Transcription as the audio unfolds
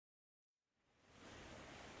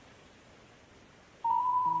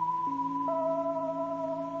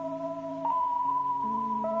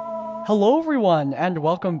Hello, everyone, and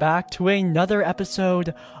welcome back to another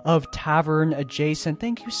episode of Tavern Adjacent.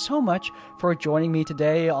 Thank you so much for joining me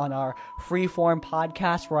today on our freeform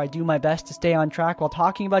podcast where I do my best to stay on track while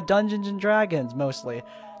talking about Dungeons & Dragons, mostly.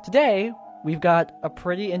 Today, we've got a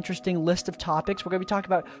pretty interesting list of topics. We're going to be talking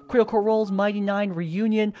about Critical Role's Mighty Nein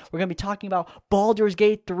Reunion. We're going to be talking about Baldur's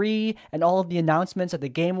Gate 3 and all of the announcements at the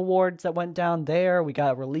Game Awards that went down there. We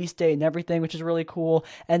got a release date and everything, which is really cool.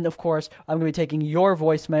 And of course, I'm going to be taking your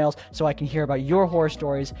voicemails so I can hear about your horror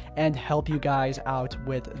stories and help you guys out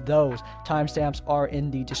with those. Timestamps are in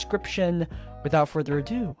the description. Without further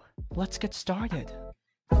ado, let's get started.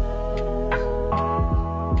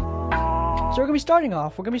 So we're going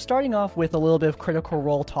to be starting off with a little bit of Critical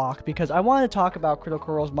Role talk because I want to talk about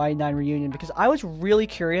Critical Role's Mighty Nein Reunion because I was really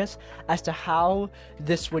curious as to how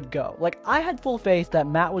this would go. Like, I had full faith that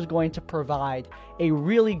Matt was going to provide a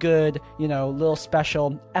really good, little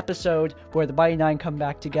special episode where the Mighty Nein come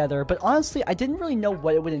back together, but honestly, I didn't really know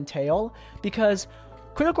what it would entail because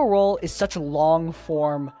Critical Role is such a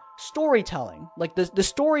long-form storytelling. Like, the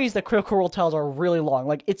stories that Critical Role tells are really long.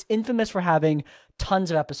 Like, it's infamous for having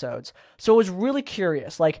tons of episodes. So I was really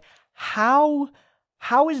curious, like, how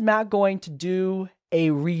is Matt going to do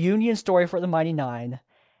a reunion story for the Mighty Nein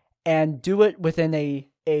and do it within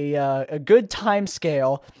a good time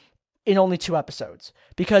scale in only 2 episodes?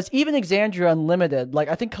 Because even Exandria Unlimited, like,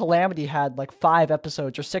 I think Calamity had like 5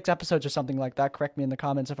 episodes or 6 episodes or something like that. Correct me in the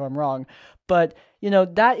comments if I'm wrong. But,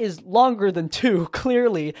 that is longer than 2,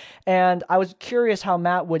 clearly. And I was curious how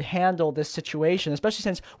Matt would handle this situation, especially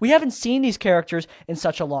since we haven't seen these characters in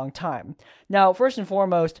such a long time. Now, first and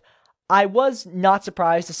foremost, I was not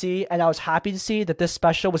surprised to see, and I was happy to see that this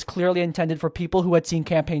special was clearly intended for people who had seen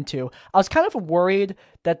Campaign 2. I was kind of worried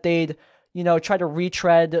that they'd try to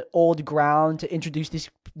retread old ground to introduce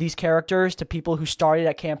these characters to people who started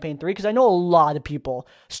at Campaign 3, because I know a lot of people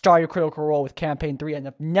started Critical Role with Campaign 3 and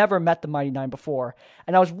have never met the Mighty Nein before.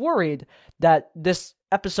 And I was worried that this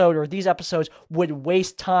episode or these episodes would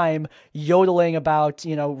waste time yodeling about,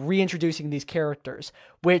 reintroducing these characters,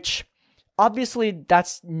 which obviously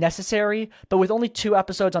that's necessary, but with only 2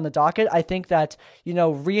 episodes on the docket, I think that,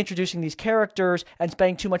 reintroducing these characters and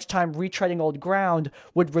spending too much time retreading old ground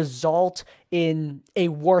would result in a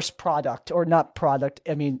worse product, or not product.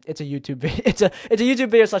 I mean, it's a YouTube video. It's a YouTube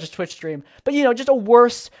video / a Twitch stream, but just a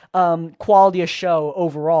worse quality of show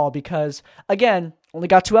overall because, again, only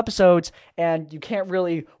got 2 episodes and you can't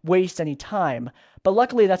really waste any time. But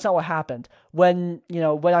luckily, that's not what happened. When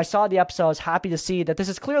I saw the episode, I was happy to see that this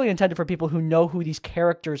is clearly intended for people who know who these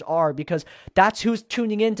characters are, because that's who's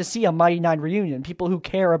tuning in to see a Mighty Nein reunion, people who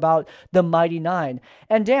care about the Mighty Nein.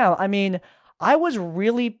 And damn, I mean, I was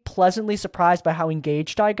really pleasantly surprised by how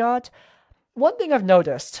engaged I got. One thing I've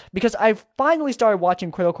noticed, because I've finally started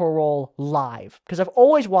watching Critical Role live, because I've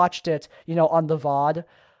always watched it, on the VOD,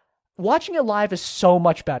 watching it live is so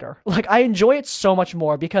much better. Like, I enjoy it so much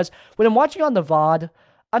more because when I'm watching on the VOD,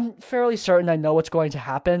 I'm fairly certain I know what's going to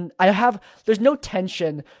happen. I have no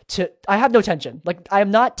tension. Like, I am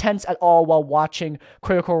not tense at all while watching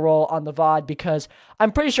Critical Role on the VOD because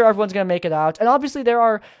I'm pretty sure everyone's going to make it out. And obviously there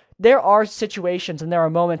are situations and there are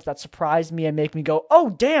moments that surprise me and make me go, oh,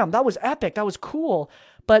 damn, that was epic. That was cool.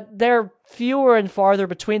 But they're fewer and farther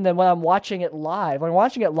between than when I'm watching it live. When I'm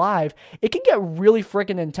watching it live, it can get really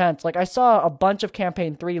freaking intense. Like, I saw a bunch of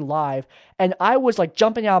Campaign 3 live, and I was, like,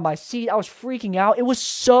 jumping out of my seat. I was freaking out. It was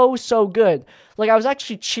so, so good. Like, I was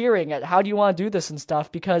actually cheering at how do you want to do this and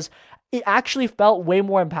stuff, because it actually felt way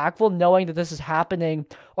more impactful knowing that this is happening,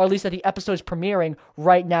 or at least that the episode is premiering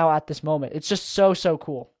right now at this moment. It's just so, so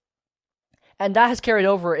cool. And that has carried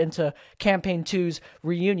over into Campaign 2's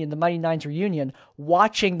reunion, the Mighty Nein's reunion.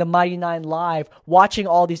 Watching the Mighty Nein live, watching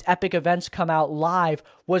all these epic events come out live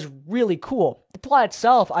was really cool. The plot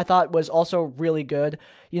itself, I thought, was also really good.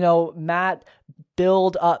 Matt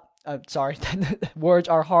build up... sorry, words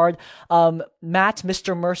are hard. Matt,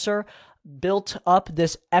 Mr. Mercer, built up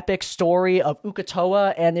this epic story of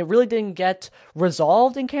Uk'otoa, and it really didn't get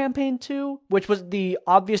resolved in Campaign 2, which was the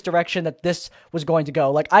obvious direction that this was going to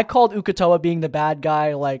go. Like, I called Uk'otoa being the bad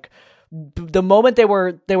guy, like, the moment they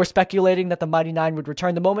were speculating that the Mighty Nein would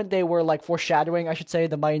return, the moment they were, like, foreshadowing, I should say,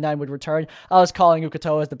 the Mighty Nein would return, I was calling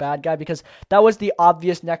Uk'otoa as the bad guy, because that was the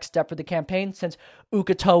obvious next step for the campaign, since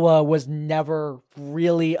Uk'otoa was never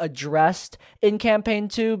really addressed in Campaign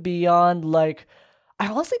 2 beyond, like, I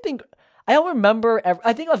honestly think... I don't remember.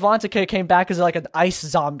 I think Avantake came back as like an ice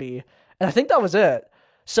zombie, and I think that was it.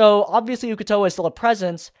 So obviously Uk'otoa is still a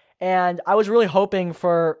presence, And I was really hoping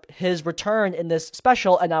for his return in this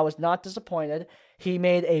special, and I was not disappointed. He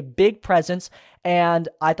made a big presence, and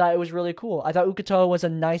I thought it was really cool. I thought Ukatoa was a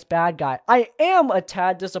nice bad guy. I am a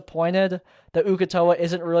tad disappointed that Ukatoa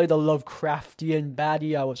isn't really the Lovecraftian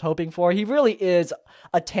baddie I was hoping for. He really is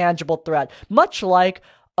a tangible threat, much like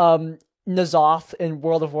N'Zoth in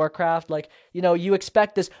World of Warcraft. Like, you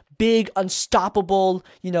expect this big, unstoppable,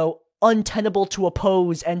 untenable to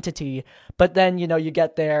oppose entity, but then you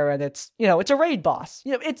get there and it's a raid boss.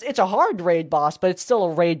 It's a hard raid boss, but it's still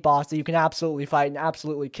a raid boss that you can absolutely fight and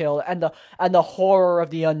absolutely kill, and the horror of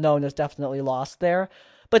the unknown is definitely lost there.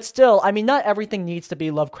 But still, I mean, not everything needs to be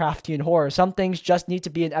Lovecraftian horror. Some things just need to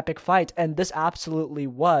be an epic fight, and this absolutely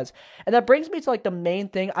was. And that brings me to the main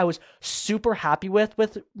thing I was super happy with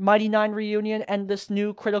Mighty Nein Reunion and this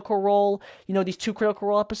new Critical Role, these 2 Critical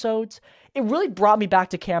Role episodes. It really brought me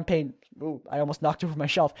back to campaign. Ooh, I almost knocked over my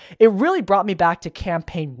shelf. It really brought me back to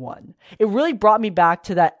campaign 1. It really brought me back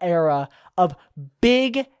to that era of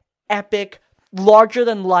big, epic,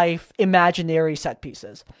 larger-than-life imaginary set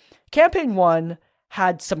pieces. Campaign 1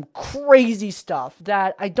 had some crazy stuff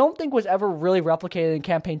that I don't think was ever really replicated in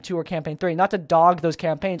Campaign 2 or Campaign 3. Not to dog those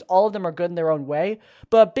campaigns, all of them are good in their own way,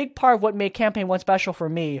 but a big part of what made Campaign 1 special for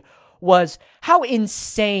me was how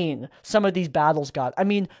insane some of these battles got. I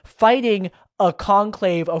mean, fighting a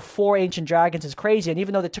conclave of 4 ancient dragons is crazy, and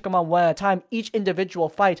even though they took them on one at a time, each individual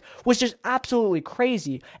fight was just absolutely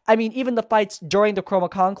crazy. I mean, even the fights during the Chroma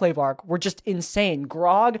Conclave arc were just insane.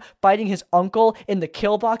 Grog fighting his uncle in the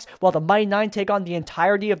kill box, while the Mighty Nein take on the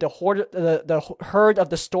entirety of the herd of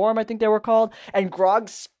the storm, I think they were called, and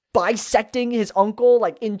Grog bisecting his uncle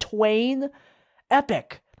in twain.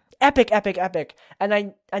 Epic. Epic. And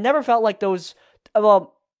I never felt like those,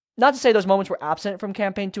 well, not to say those moments were absent from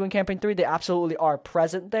Campaign 2 and Campaign 3, they absolutely are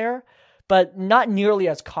present there, but not nearly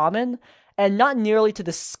as common, and not nearly to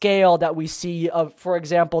the scale that we see of, for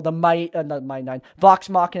example, the Vox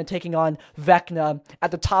Machina taking on Vecna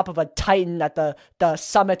at the top of a Titan at the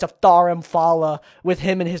summit of Thar Amphala with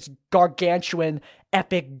him in his gargantuan,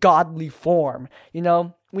 epic, godly form.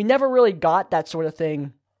 We never really got that sort of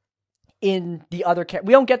thing in the other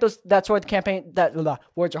we don't get that sort of campaign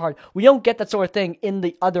words are hard. We don't get that sort of thing in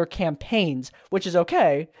the other campaigns, which is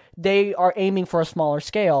okay. They are aiming for a smaller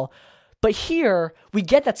scale. But here we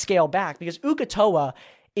get that scale back because Ukatoa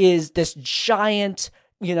is this giant,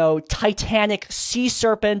 titanic sea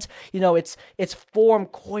serpent, its form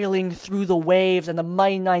coiling through the waves and the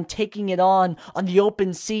Mighty Nein taking it on the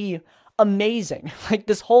open sea. Amazing.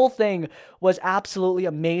 This whole thing was absolutely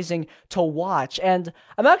amazing to watch. And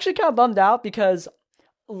I'm actually kind of bummed out because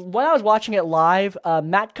when I was watching it live,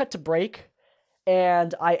 Matt cut to break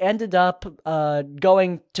and I ended up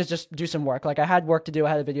going to just do some work. I had work to do, I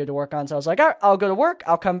had a video to work on, so I was like, all right, I'll go to work,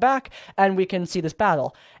 I'll come back, and we can see this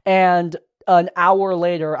battle. And an hour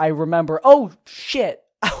later, I remember, oh shit,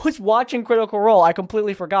 I was watching Critical Role. I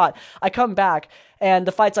completely forgot. I come back, and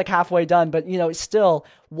the fight's halfway done, but, still,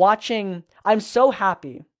 watching, I'm so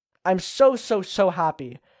happy. I'm so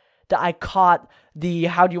happy that I caught the,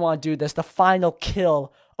 how do you want to do this, the final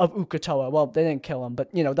kill of Ukatoa. Well, they didn't kill him,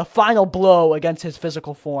 but, the final blow against his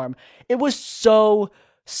physical form. It was so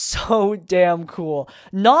damn cool.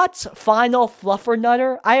 Not final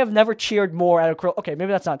fluffernutter. I have never cheered more at a okay,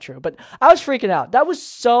 maybe that's not true, but I was freaking out. That was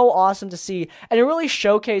so awesome to see, and it really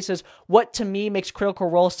showcases what to me makes Critical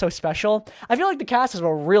Role so special. I feel like the cast has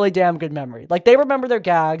a really damn good memory. They remember their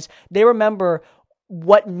gags, they remember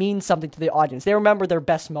what means something to the audience, they remember their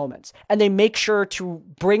best moments, and they make sure to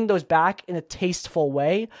bring those back in a tasteful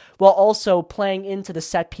way while also playing into the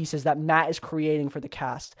set pieces that Matt is creating for the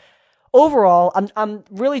cast. Overall, I'm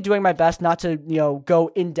really doing my best not to,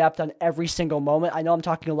 go in depth on every single moment. I know I'm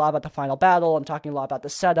talking a lot about the final battle, I'm talking a lot about the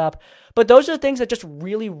setup, but those are the things that just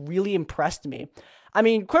really, really impressed me. I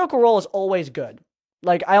mean, Critical Role is always good.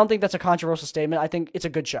 I don't think that's a controversial statement. I think it's a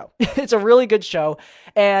good show. It's a really good show,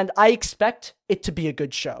 and I expect it to be a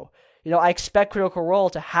good show. I expect Critical Role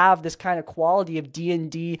to have this kind of quality of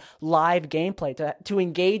D&D live gameplay to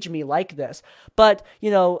engage me like this. But,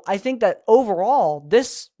 I think that overall,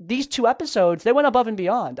 these 2 episodes, they went above and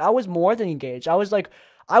beyond. I was more than engaged. I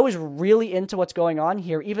was really into what's going on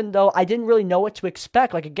here, even though I didn't really know what to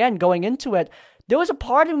expect. Again, going into it, there was a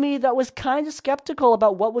part of me that was kind of skeptical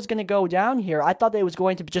about what was going to go down here. I thought that it was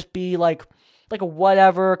going to just be like a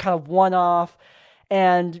whatever kind of one-off,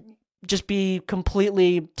 and just be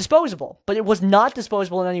completely disposable. But it was not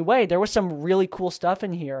disposable in any way. There was some really cool stuff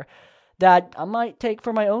in here that I might take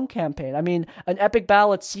for my own campaign. I mean, an epic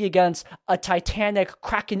battle at sea against a titanic,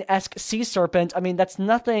 Kraken-esque sea serpent. I mean, that's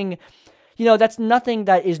nothing,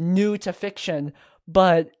 that is new to fiction,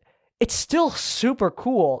 but it's still super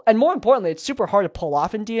cool. And more importantly, it's super hard to pull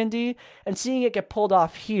off in D&D, and seeing it get pulled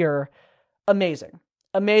off here, amazing.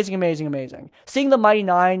 Amazing, amazing, amazing. Seeing the Mighty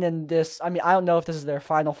Nine in this, I mean, I don't know if this is their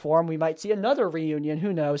final form. We might see another reunion,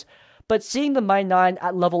 who knows. But seeing the Mighty Nine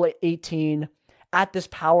at level 18, at this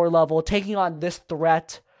power level, taking on this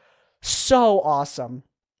threat, so awesome.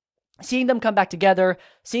 Seeing them come back together,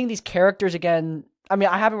 seeing these characters again, I mean,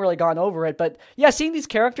 I haven't really gone over it, but yeah, seeing these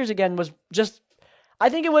characters again was just, I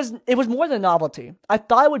think it was more than a novelty. I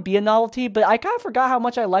thought it would be a novelty, but I kind of forgot how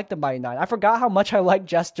much I liked the Mighty Nine. I forgot how much I liked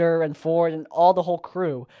Jester and Ford and all the whole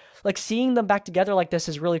crew. Like, seeing them back together like this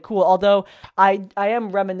is really cool. Although I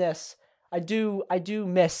am reminisce. I do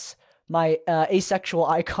miss my asexual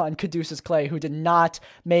icon Caduceus Clay, who did not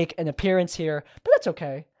make an appearance here, but that's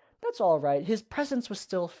okay. That's all right. His presence was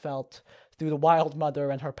still felt through the Wild Mother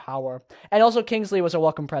and her power. And also Kingsley was a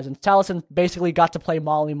welcome presence. Taliesin basically got to play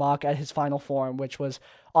Mollymauk at his final form, which was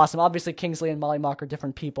awesome. Obviously, Kingsley and Mollymauk are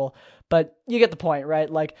different people, but you get the point, right?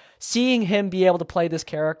 Like, seeing him be able to play this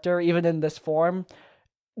character, even in this form,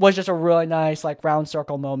 was just a really nice, like, round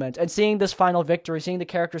circle moment. And seeing this final victory, seeing the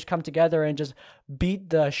characters come together and just beat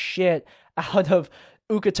the shit out of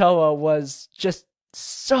Uk'otoa was just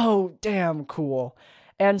so damn cool.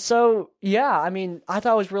 And so, yeah, I mean, I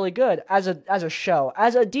thought it was really good as a show.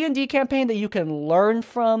 As a D&D campaign that you can learn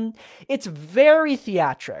from, it's very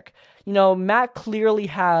theatric. You know, Matt clearly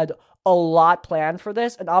had a lot planned for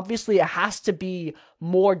this, and obviously it has to be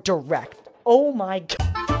more direct. Oh my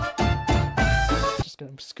god. Just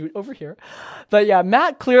gonna scoot over here. But yeah,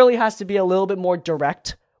 Matt clearly has to be a little bit more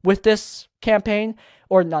direct with this campaign.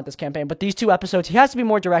 Or not this campaign, but these 2 episodes, he has to be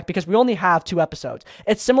more direct because we only have 2 episodes.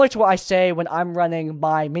 It's similar to what I say when I'm running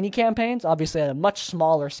my mini campaigns, obviously at a much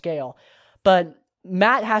smaller scale. But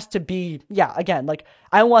Matt has to be, yeah, again, like,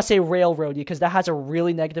 I don't want to say railroady because that has a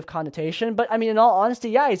really negative connotation. But I mean, in all honesty,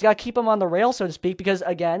 yeah, he's got to keep him on the rail, so to speak, because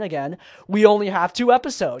again, we only have 2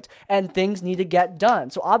 episodes and things need to get done.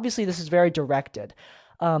 So obviously this is very directed.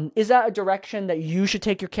 Is that a direction that you should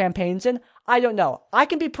take your campaigns in? I don't know. I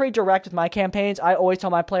can be pretty direct with my campaigns. I always tell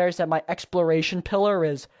my players that my exploration pillar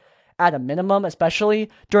is at a minimum, especially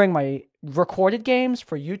during my recorded games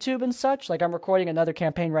for YouTube and such. Like, I'm recording another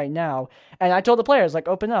campaign right now, and I told the players, like,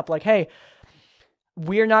 open up, like, hey,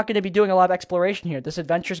 we're not going to be doing a lot of exploration here. This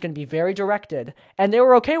adventure is going to be very directed. And they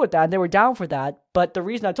were okay with that, and they were down for that. But the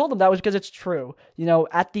reason I told them that was because it's true. You know,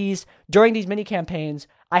 during these mini campaigns,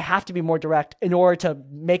 I have to be more direct in order to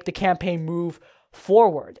make the campaign move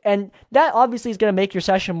forward. And that obviously is going to make your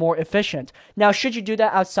session more efficient. Now, should you do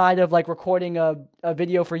that outside of, like, recording a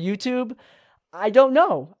video for YouTube? I don't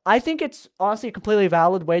know. I think it's honestly a completely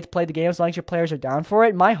valid way to play the game as long as your players are down for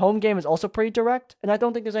it. My home game is also pretty direct, and I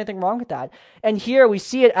don't think there's anything wrong with that. And here we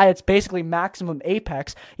see it at its basically maximum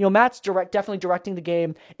apex. You know, Matt's definitely directing the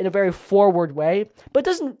game in a very forward way, but it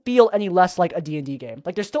doesn't feel any less like a D&D game.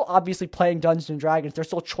 Like, they're still obviously playing Dungeons & Dragons. There's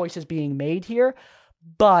still choices being made here,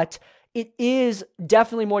 but it is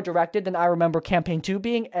definitely more directed than I remember Campaign 2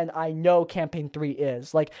 being, and I know Campaign 3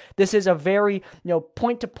 is. Like, this is a very,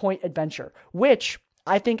 point-to-point adventure, which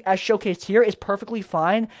I think, as showcased here, is perfectly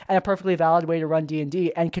fine and a perfectly valid way to run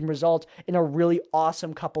D&D and can result in a really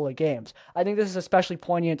awesome couple of games. I think this is especially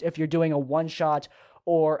poignant if you're doing a one-shot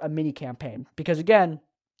or a mini-campaign, because, again,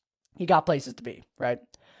 you got places to be, right?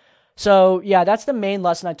 So, yeah, that's the main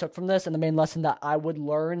lesson I took from this, and the main lesson that I would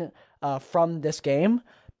learn from this game.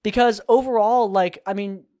 Because overall, like, I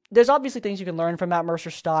mean, there's obviously things you can learn from Matt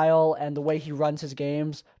Mercer's style and the way he runs his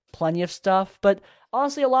games, plenty of stuff, but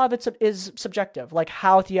honestly, a lot of it is subjective. Like,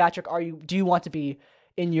 how theatric do you want to be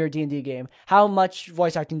in your D&D game? How much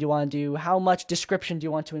voice acting do you want to do? How much description do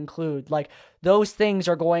you want to include? Like, those things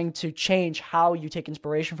are going to change how you take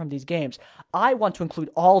inspiration from these games. I want to include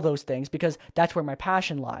all those things because that's where my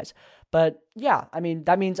passion lies. But yeah, I mean,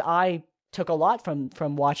 that means I took a lot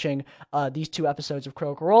from watching these 2 episodes of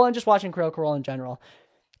Critical Role and just watching Critical Role in general.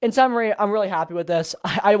 In summary, I'm really happy with this.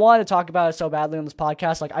 I wanted to talk about it so badly on this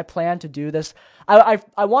podcast. Like, I plan to do this. I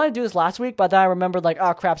wanted to do this last week, but then I remembered, like,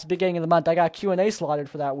 oh crap, it's the beginning of the month. I got Q&A slotted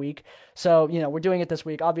for that week. So, we're doing it this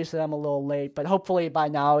week. Obviously, I'm a little late, but hopefully by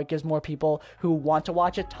now it gives more people who want to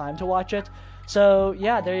watch it time to watch it. So,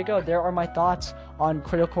 yeah, there you go. There are my thoughts on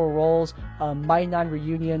Critical Role's Mighty Nine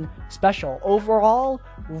Reunion special. Overall,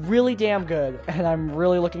 really damn good, and I'm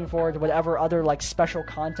really looking forward to whatever other, like, special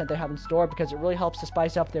content they have in store because it really helps to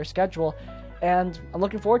spice up their schedule, and I'm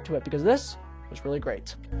looking forward to it because this was really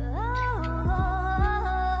great.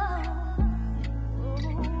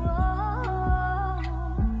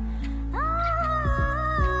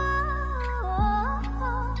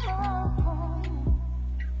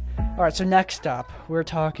 Alright, so next up, we're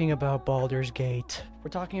talking about Baldur's Gate. We're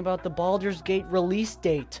talking about the Baldur's Gate release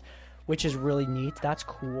date, which is really neat. That's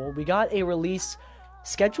cool. We got a release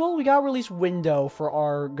schedule, we got a release window for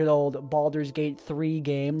our good old Baldur's Gate 3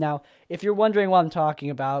 game. Now, if you're wondering what I'm talking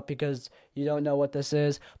about because you don't know what this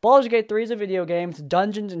is, Baldur's Gate 3 is a video game. It's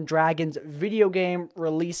Dungeons and Dragons video game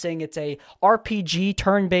releasing. It's a RPG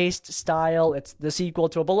turn-based style. It's the sequel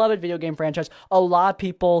to a beloved video game franchise. A lot of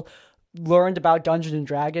people learned about Dungeons and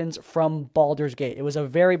Dragons from Baldur's Gate. It was a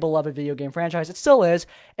very beloved video game franchise. It still is.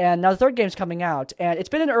 And now the third game's coming out, and it's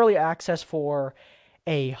been in early access for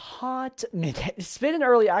a hot minute. It's been in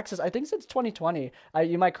early access, I think, since 2020.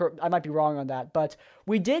 I might be wrong on that, but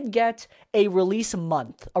we did get a release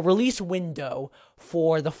month, a release window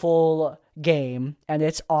for the full game, and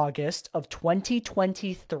it's August of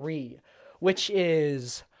 2023, which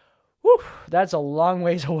is, whew, that's a long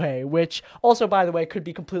ways away, which also, by the way, could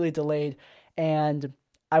be completely delayed, and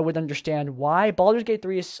I would understand why. Baldur's Gate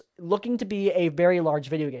 3 is looking to be a very large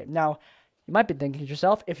video game. Now, you might be thinking to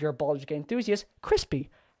yourself, if you're a Baldur's Gate enthusiast, Crispy,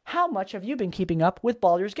 how much have you been keeping up with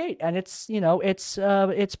Baldur's Gate? And it's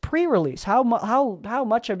pre-release. How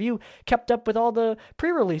much have you kept up with all the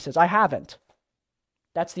pre-releases? I haven't.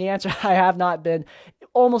 That's the answer. I have not been,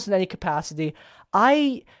 almost in any capacity.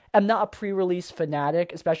 I am not a pre-release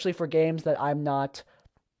fanatic, especially for games that I'm not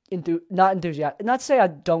enthusiastic. Not to say I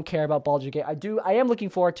don't care about Baldur's Gate. I am looking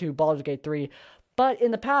forward to Baldur's Gate 3, but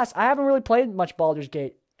in the past, I haven't really played much Baldur's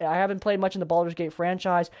Gate. I haven't played much in the Baldur's Gate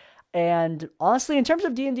franchise, and honestly, in terms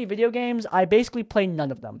of D&D video games, I basically play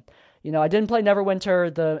none of them. You know, I didn't play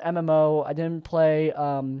Neverwinter, the MMO. I didn't play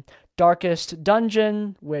Darkest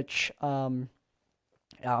Dungeon, which I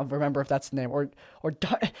don't remember if that's the name, or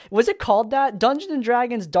was it called that? Dungeons and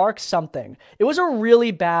Dragons Dark something. It was a really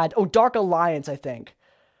bad. Oh, Dark Alliance, I think.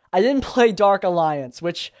 I didn't play Dark Alliance,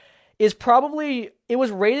 which is probably, it was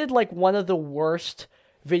rated like one of the worst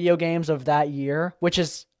video games of that year, which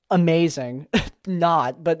is amazing.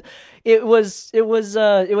 Not, but it was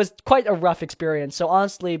quite a rough experience. So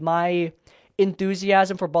honestly, my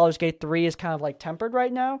enthusiasm for Baldur's Gate 3 is kind of like tempered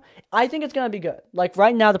right now. I think it's going to be good. Like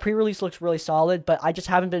right now, the pre-release looks really solid, but I just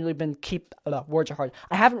haven't words are hard.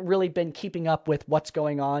 I haven't really been keeping up with what's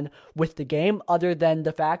going on with the game, other than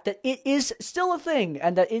the fact that it is still a thing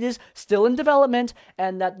and that it is still in development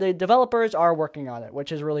and that the developers are working on it,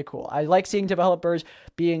 which is really cool. I like seeing developers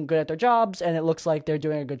being good at their jobs, and it looks like they're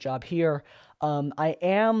doing a good job here. I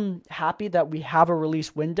am happy that we have a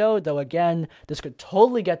release window, though again, this could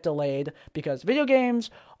totally get delayed because video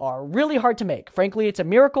games are really hard to make. Frankly, it's a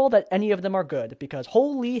miracle that any of them are good, because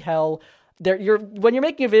holy hell, when you're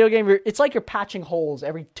making a video game, it's like you're patching holes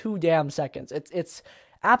every 2 damn seconds. It's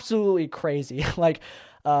absolutely crazy.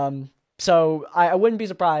 So I wouldn't be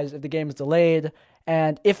surprised if the game is delayed,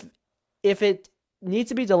 and if it needs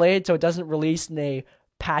to be delayed so it doesn't release in a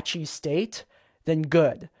patchy state, then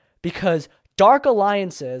good, because Dark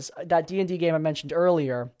Alliances, that D&D game I mentioned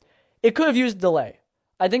earlier, it could have used a delay.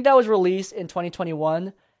 I think that was released in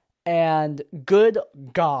 2021, and good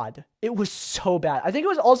God, it was so bad. I think it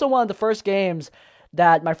was also one of the first games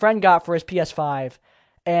that my friend got for his PS5,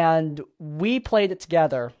 and we played it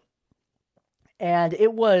together, and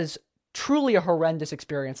it was truly a horrendous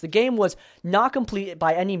experience. The game was not complete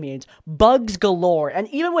by any means. Bugs galore. And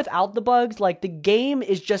even without the bugs, like, the game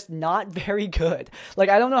is just not very good. Like,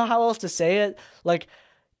 I don't know how else to say it. Like,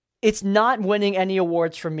 it's not winning any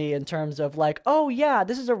awards for me in terms of, like, oh yeah,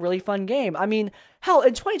 this is a really fun game. I mean, hell,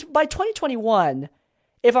 by 2021,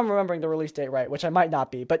 if I'm remembering the release date right, which I might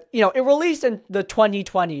not be, but, you know, it released in the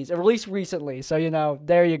 2020s. It released recently, so, you know,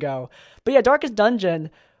 there you go. But yeah, Darkest Dungeon,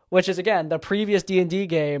 which is, again, the previous D&D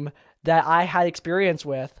game that I had experience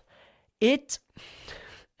with, it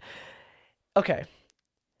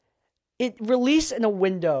released in a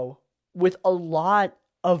window with a lot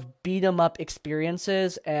of beat 'em up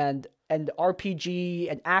experiences and RPG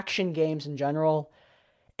and action games in general,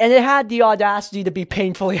 and it had the audacity to be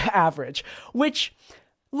painfully average, which,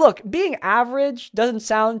 look, being average doesn't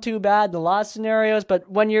sound too bad in a lot of scenarios, but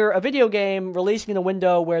when you're a video game releasing in a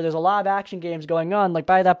window where there's a lot of action games going on, like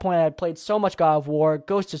by that point I had played so much God of War,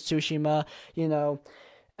 Ghost of Tsushima, you know,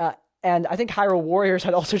 and I think Hyrule Warriors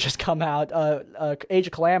had also just come out, Age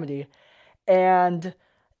of Calamity, and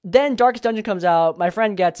then Darkest Dungeon comes out, my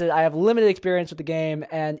friend gets it, I have limited experience with the game,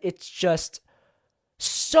 and it's just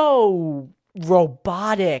so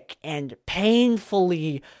robotic and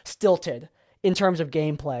painfully stilted in terms of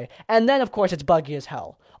gameplay. And then, of course, it's buggy as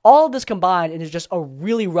hell. All of this combined, it is just a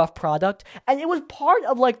really rough product. And it was part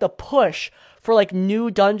of, like, the push for, like,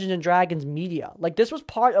 new Dungeons & Dragons media. Like, this was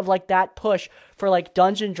part of, like, that push for, like,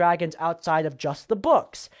 Dungeons & Dragons outside of just the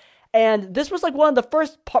books. And this was like one of the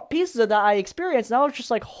first pieces of that I experienced, and I was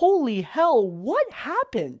just like, holy hell, what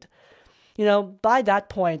happened? By that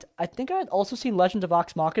point, I think I had also seen Legend of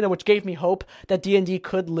Vox Machina, which gave me hope that D&D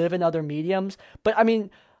could live in other mediums. But I mean,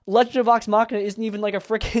 Legend of Vox Machina isn't even like a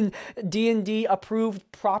freaking D&D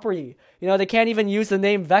approved property. They can't even use the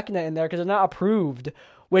name Vecna in there because they're not approved,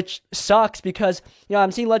 which sucks because,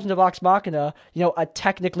 I'm seeing Legend of Vox Machina, a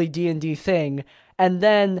technically D&D thing, and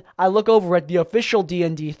then I look over at the official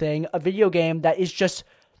D&D thing, a video game that is just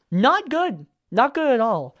not good. Not good at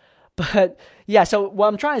all. But yeah, so what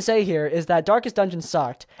I'm trying to say here is that Darkest Dungeon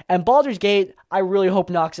sucked, and Baldur's Gate, I really hope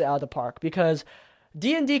knocks it out of the park, because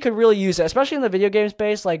D&D could really use it, especially in the video game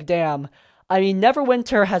space. Like, damn. I mean,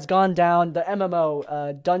 Neverwinter has gone down, the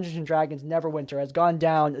MMO, Dungeons & Dragons Neverwinter, has gone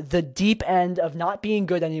down the deep end of not being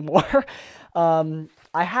good anymore.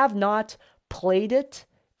 I have not played it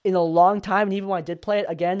in a long time, and even when I did play it,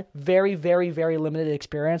 again, very, very, very limited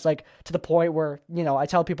experience, like, to the point where, I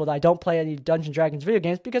tell people that I don't play any Dungeons & Dragons video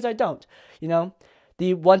games because I don't,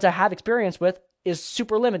 The ones I have experience with is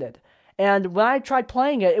super limited. And when I tried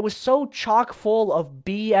playing it, it was so chock full of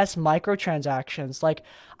BS microtransactions. Like,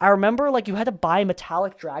 I remember, like, you had to buy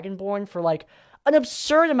Metallic Dragonborn for, like, an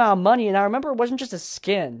absurd amount of money, and I remember it wasn't just a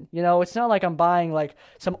skin. It's not like I'm buying like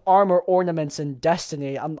some armor ornaments in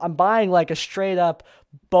Destiny. I'm buying like a straight up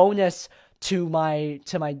bonus to my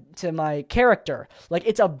character. Like,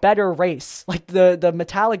 it's a better race. Like the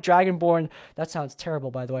Metallic Dragonborn, that sounds terrible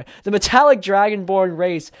by the way. The Metallic Dragonborn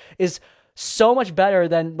race is so much better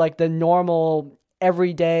than like the normal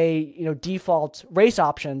everyday, default racial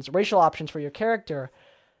options for your character.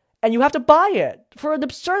 And you have to buy it for an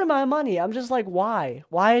absurd amount of money. I'm just like, why?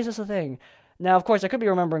 Why is this a thing? Now, of course, I could be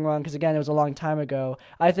remembering wrong because, again, it was a long time ago.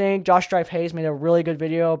 I think Josh Strife Hayes made a really good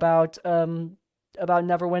video about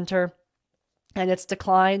Neverwinter and its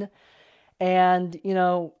decline. And,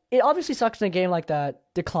 it obviously sucks in a game like that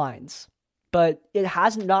declines. But it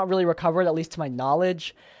has not really recovered, at least to my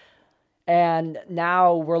knowledge. And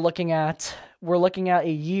now we're looking at a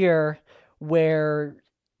year where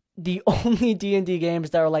the only D&D games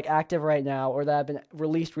that are like active right now, or that have been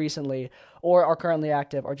released recently, or are currently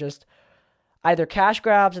active, are just either cash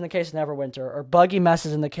grabs in the case of Neverwinter, or buggy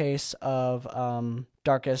messes in the case of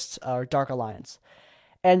Dark Alliance.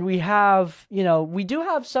 And we have, we do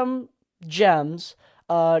have some gems.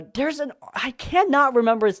 I cannot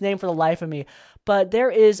remember its name for the life of me, but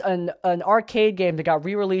there is an arcade game that got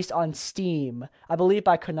re-released on Steam, I believe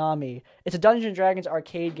by Konami. It's a Dungeons & Dragons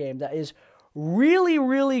arcade game that is really,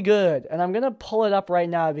 really good. And I'm going to pull it up right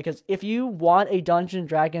now, because if you want a Dungeons &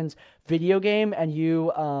 Dragons video game and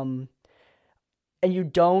you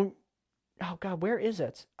don't, oh god, where is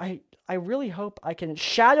it? I really hope I can,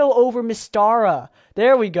 Shadow over Mystara.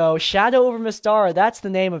 There we go. Shadow over Mystara. That's the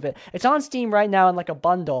name of it. It's on Steam right now in like a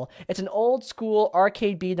bundle. It's an old school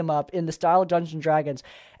arcade beat 'em up in the style of Dungeons & Dragons.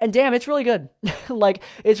 And damn, it's really good. Like,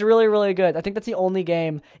 it's really, really good. I think that's the only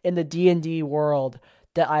game in the D&D world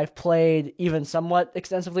that I've played even somewhat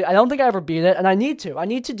extensively. I don't think I ever beat it, and I need to. I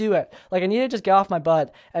need to do it. Like, I need to just get off my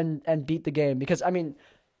butt and beat the game, because, I mean,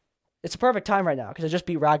 it's a perfect time right now, because I just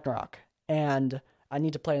beat Ragnarok, and I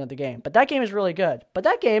need to play another game. But that game is really good. But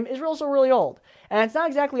that game is also really old, and it's not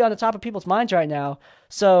exactly on the top of people's minds right now.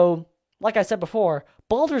 So, like I said before,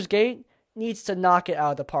 Baldur's Gate needs to knock it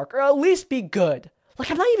out of the park, or at least be good. Like,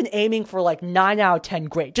 I'm not even aiming for, like, 9 out of 10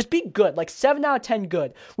 great. Just be good. Like, 7 out of 10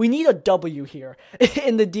 good. We need a W here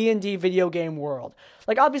in the D&D video game world.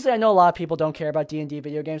 Like, obviously, I know a lot of people don't care about D&D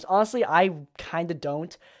video games. Honestly, I kind of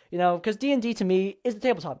don't, because D&D to me is the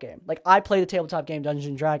tabletop game. Like, I play the tabletop game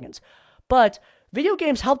Dungeons & Dragons. But video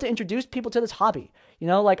games help to introduce people to this hobby.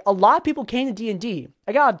 Like, a lot of people came to D&D.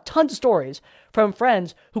 I got tons of stories from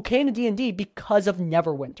friends who came to D&D because of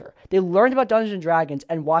Neverwinter. They learned about Dungeons & Dragons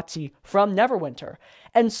and WotC from Neverwinter.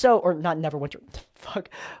 And so, or not Neverwinter, fuck.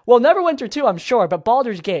 Well, Neverwinter too, I'm sure, but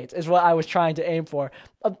Baldur's Gate is what I was trying to aim for.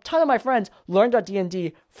 A ton of my friends learned about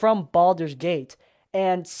D&D from Baldur's Gate.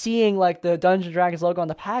 And seeing, like, the Dungeons & Dragons logo on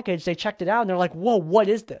the package, they checked it out and they're like, whoa, what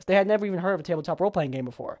is this? They had never even heard of a tabletop role-playing game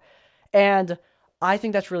before. And I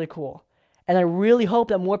think that's really cool. And I really hope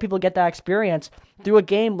that more people get that experience through a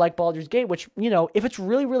game like Baldur's Gate, which, if it's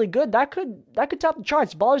really, really good, that could top the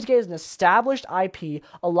charts. Baldur's Gate is an established IP.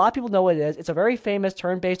 A lot of people know what it is. It's a very famous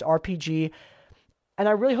turn-based RPG. And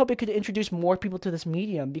I really hope it could introduce more people to this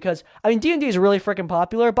medium, because, I mean, D&D is really freaking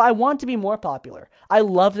popular, but I want it to be more popular. I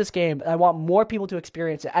love this game, and I want more people to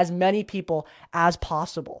experience it, as many people as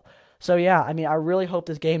possible. So yeah, I mean, I really hope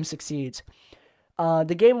this game succeeds.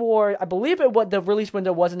 The Game Award, I believe the release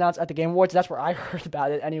window was announced at the Game Awards. That's where I heard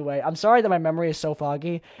about it anyway. I'm sorry that my memory is so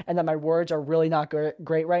foggy and that my words are really not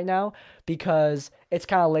great right now because it's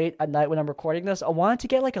kind of late at night when I'm recording this. I wanted to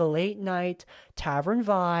get like a late night tavern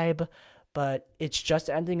vibe, but it's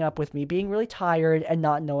just ending up with me being really tired and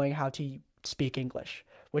not knowing how to speak English,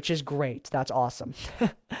 which is great. That's awesome.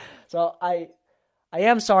 So I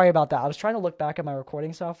am sorry about that. I was trying to look back at my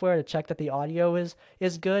recording software to check that the audio is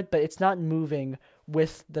good, but it's not moving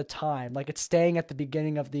with the time. Like, it's staying at the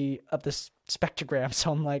beginning of the spectrogram.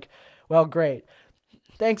 So I'm like, well, great.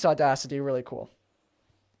 Thanks, Audacity. Really cool.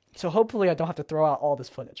 So hopefully I don't have to throw out all this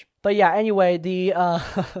footage. But yeah, anyway, the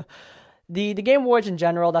Game Awards in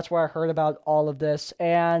general, that's where I heard about all of this.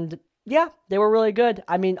 And yeah, they were really good.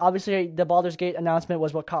 I mean, obviously, the Baldur's Gate announcement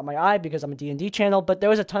was what caught my eye because I'm a D&D channel, but there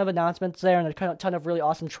was a ton of announcements there and a ton of really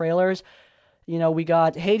awesome trailers. You know, we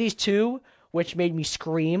got Hades 2, which made me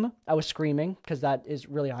scream. I was screaming because that is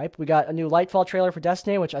really hype. We got a new Lightfall trailer for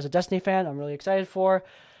Destiny, which as a Destiny fan, I'm really excited for.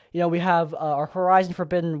 You know, we have our Horizon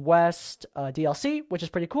Forbidden West DLC, which is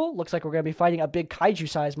pretty cool. Looks like we're going to be fighting a big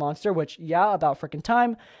kaiju-sized monster, which, yeah, about freaking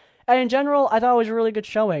time. And in general, I thought it was a really good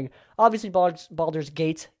showing. Obviously, Baldur's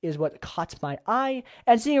Gate is what caught my eye,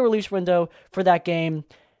 and seeing a release window for that game,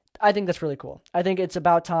 I think that's really cool. I think it's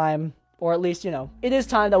about time, or at least, you know, it is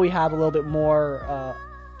time that we have a little bit more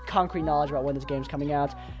concrete knowledge about when this game's coming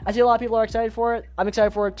out. I see a lot of people are excited for it. I'm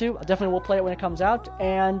excited for it too. I definitely will play it when it comes out,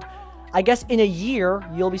 and I guess in a year,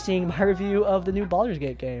 you'll be seeing my review of the new Baldur's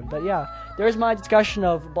Gate game. But yeah, there's my discussion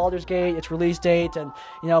of Baldur's Gate, its release date, and,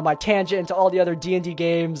 you know, my tangent into all the other D&D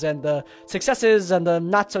games and the successes and the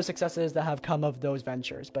not-so-successes that have come of those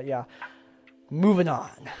ventures. But yeah, moving on.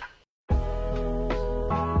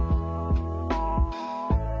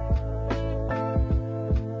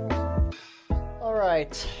 All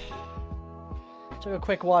right. Took a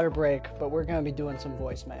quick water break, but we're going to be doing some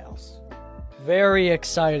voicemails. Very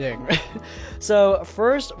exciting. So,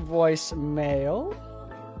 first voicemail.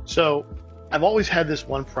 So, I've always had this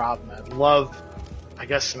one problem. I'd love, I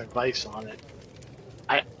guess, some advice on it.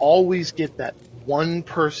 I always get that one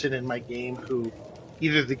person in my game who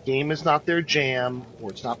either the game is not their jam,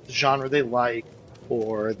 or it's not the genre they like,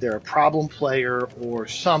 or they're a problem player, or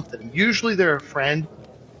something. Usually they're a friend,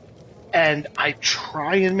 and I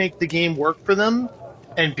try and make the game work for them.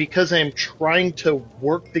 And because I'm trying to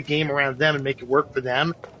work the game around them and make it work for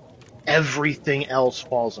them, everything else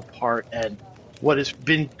falls apart. And what has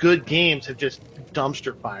been good games have just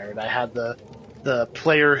dumpster fired. I had the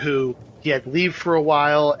player who he had to leave for a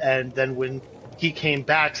while, and then when he came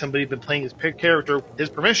back, somebody had been playing his character with his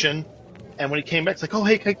permission. And when he came back, it's like, oh,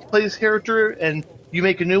 hey, can I play this character? And you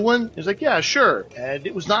make a new one? He was like, yeah, sure. And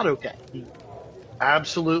it was not okay. He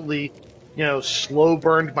absolutely, you know, slow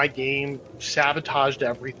burned my game, sabotaged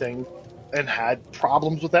everything, and had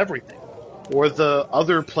problems with everything. Or the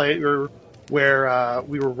other player where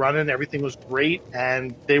we were running, everything was great,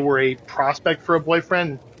 and they were a prospect for a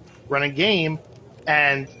boyfriend running game,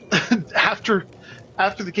 and after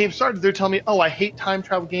the game started, they're telling me, oh, I hate time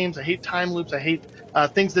travel games, I hate time loops, I hate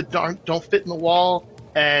things that don't fit in the wall,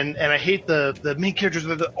 and I hate the main characters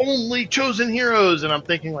are the only chosen heroes, and I'm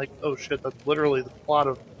thinking like, oh shit, that's literally the plot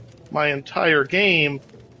of my entire game,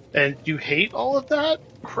 and you hate all of that?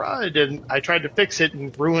 Crud. And I tried to fix it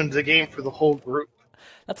and ruined the game for the whole group.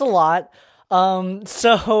 That's a lot.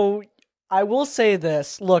 So I will say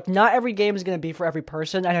this. Look, not every game is going to be for every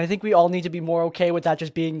person, and I think we all need to be more okay with that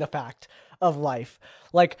just being the fact of life.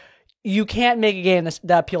 Like, you can't make a game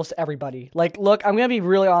that appeals to everybody. Like, look, I'm going to be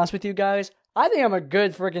really honest with you guys. I think I'm a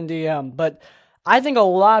good freaking DM, but I think a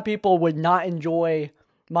lot of people would not enjoy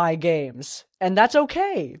my games, and that's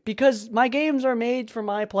okay because my games are made for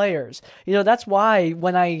my players. You know, that's why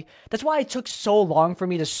it took so long for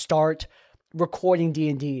me to start recording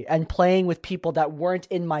D&D and playing with people that weren't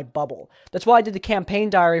in my bubble. That's why I did the campaign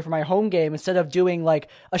diary for my home game instead of doing like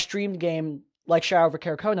a streamed game like Shadow over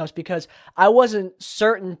Karakonos, because I wasn't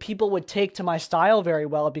certain people would take to my style very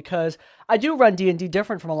well, because I do run D&D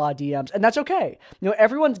different from a lot of DMs, and that's okay. You know,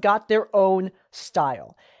 everyone's got their own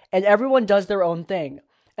style and everyone does their own thing.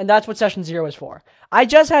 And that's what Session Zero is for. I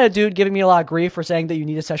just had a dude giving me a lot of grief for saying that you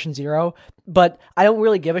need a Session Zero, but I don't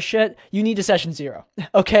really give a shit. You need a Session Zero,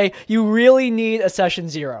 okay? You really need a Session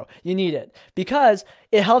Zero. You need it, because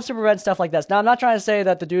it helps to prevent stuff like this. Now, I'm not trying to say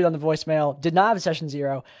that the dude on the voicemail did not have a Session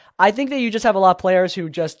Zero. I think that you just have a lot of players who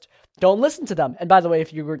just don't listen to them. And by the way,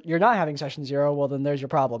 if you're not having Session Zero, well, then there's your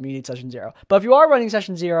problem. You need Session Zero. But if you are running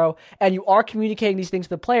Session Zero and you are communicating these things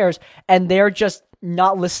to the players and they're just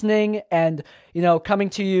not listening and, you know, coming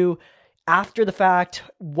to you after the fact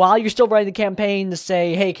while you're still running the campaign to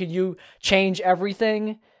say, hey, could you change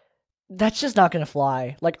everything? that's just not gonna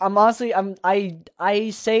fly. Like, I'm honestly, I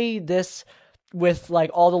say this with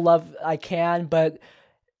like all the love I can, but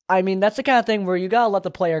I mean, that's the kind of thing where you gotta let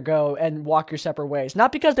the player go and walk your separate ways.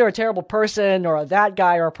 Not because they're a terrible person or that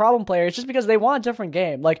guy or a problem player, it's just because they want a different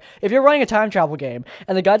game. Like, if you're running a time travel game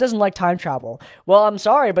and the guy doesn't like time travel, well, I'm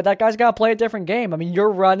sorry, but that guy's gotta play a different game. I mean,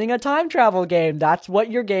 you're running a time travel game. That's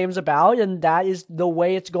what your game's about, and that is the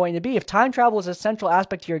way it's going to be. If time travel is a central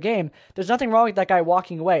aspect to your game, there's nothing wrong with that guy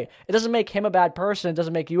walking away. It doesn't make him a bad person, it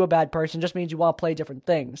doesn't make you a bad person, it just means you want to play different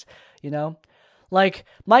things, you know? Like,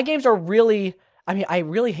 my games are really... I mean, I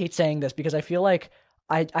really hate saying this because I feel like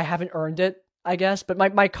I haven't earned it, I guess. But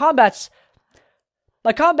my combats,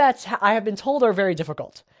 I have been told are very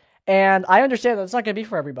difficult. And I understand that it's not going to be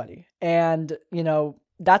for everybody. And, you know,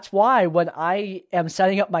 that's why when I am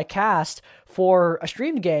setting up my cast for a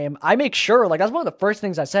streamed game, I make sure, like, that's one of the first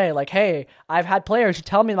things I say. Like, hey, I've had players who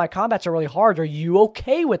tell me my combats are really hard. Are you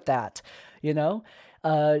okay with that? You know?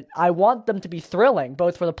 I want them to be thrilling,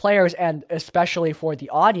 both for the players and especially for the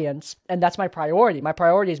audience, and that's my priority. My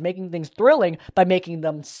priority is making things thrilling by making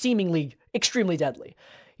them seemingly extremely deadly,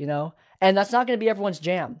 you know? And that's not going to be everyone's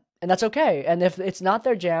jam, and that's okay. And if it's not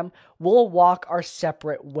their jam, we'll walk our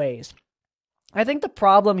separate ways. I think the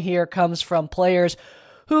problem here comes from players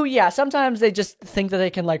who, yeah, sometimes they just think that they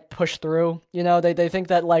can, like, push through, you know, they think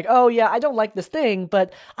that, like, oh, yeah, I don't like this thing,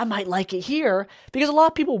 but I might like it here, because a lot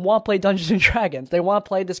of people want to play Dungeons & Dragons, they want to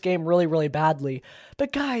play this game really, really badly,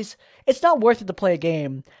 but guys, it's not worth it to play a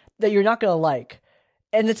game that you're not going to like,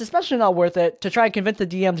 and it's especially not worth it to try and convince the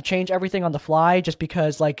DM to change everything on the fly, just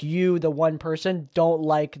because, like, you, the one person, don't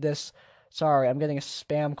like this. Sorry, I'm getting a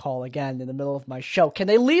spam call again in the middle of my show. Can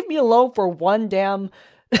they leave me alone for one damn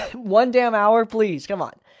hour, please? Come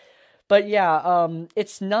on. But yeah,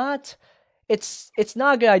 it's not a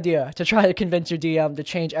good idea to try to convince your DM to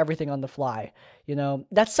change everything on the fly. You know,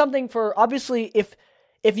 that's something for, obviously,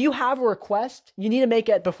 if you have a request, you need to make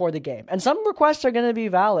it before the game. And some requests are going to be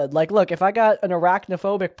valid. Like, look, if I got an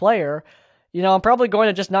arachnophobic player, you know, I'm probably going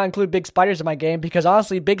to just not include big spiders in my game, because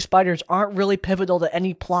honestly, big spiders aren't really pivotal to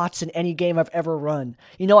any plots in any game I've ever run.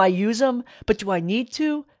 You know, I use them, but do I need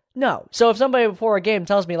to? No. So if somebody before a game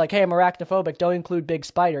tells me, like, hey, I'm arachnophobic, don't include big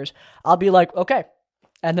spiders, I'll be like, okay.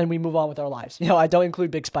 And then we move on with our lives. You know, I don't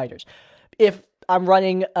include big spiders. If I'm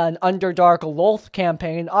running an Underdark Lolth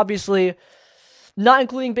campaign, obviously, not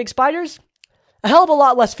including big spiders, a hell of a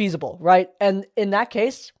lot less feasible, right? And in that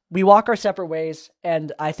case, we walk our separate ways,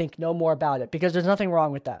 and I think no more about it, because there's nothing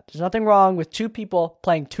wrong with that. There's nothing wrong with two people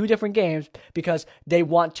playing two different games because they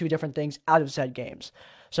want two different things out of said games.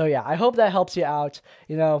 So yeah, I hope that helps you out.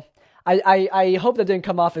 You know, I hope that didn't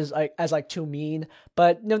come off as too mean,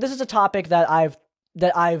 but you know, this is a topic that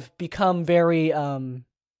I've become very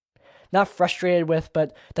not frustrated with,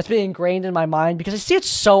 but that's been ingrained in my mind because I see it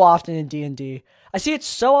so often in D&D. I see it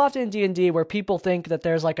so often in D&D where people think that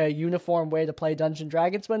there's like a uniform way to play Dungeons &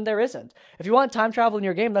 Dragons when there isn't. If you want time travel in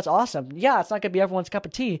your game, that's awesome. Yeah, it's not going to be everyone's cup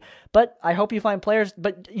of tea, but I hope you find players,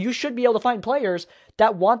 but you should be able to find players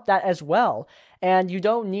that want that as well. And you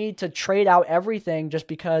don't need to trade out everything just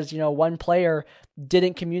because, you know, one player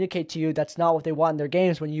didn't communicate to you that's not what they want in their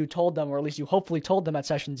games when you told them, or at least you hopefully told them at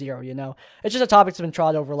session 0, you know. It's just a topic that's been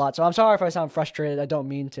trod over a lot, so I'm sorry if I sound frustrated. I don't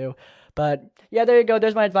mean to. But yeah, there you go.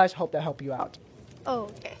 There's my advice. Hope that helped you out. Oh,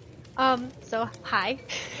 okay. So, hi.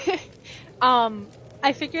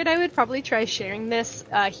 I figured I would probably try sharing this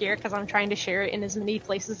here because I'm trying to share it in as many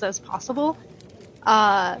places as possible.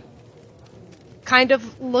 Kind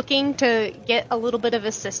of looking to get a little bit of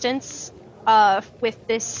assistance with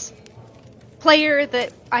this player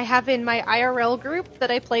that I have in my IRL group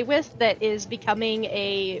that I play with that is becoming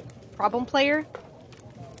a problem player.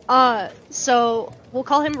 So we'll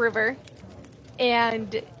call him River,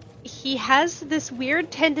 and he has this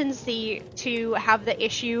weird tendency to have the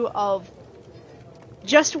issue of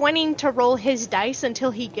just wanting to roll his dice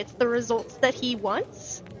until he gets the results that he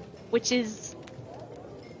wants, which is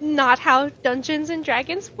not how Dungeons and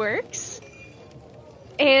Dragons works.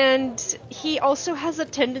 And he also has a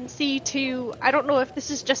tendency to, I don't know if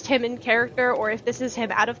this is just him in character or if this is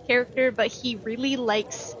him out of character, but he really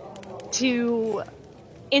likes to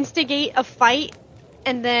instigate a fight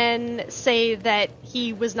and then say that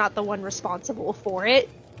he was not the one responsible for it.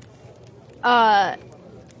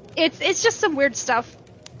 It's just some weird stuff.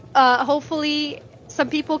 Hopefully some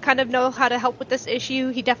people kind of know how to help with this issue.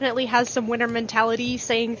 He definitely has some winner mentality,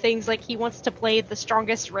 saying things like he wants to play the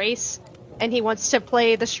strongest race and he wants to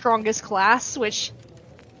play the strongest class, which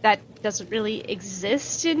that doesn't really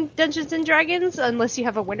exist in Dungeons and Dragons unless you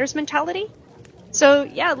have a winner's mentality. So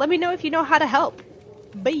yeah, let me know if you know how to help.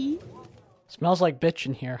 Bye. Smells like bitch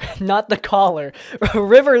in here. Not the caller.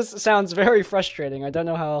 Rivers sounds very frustrating. I don't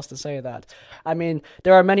know how else to say that. I mean,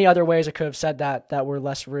 there are many other ways I could have said that were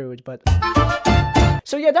less rude, but...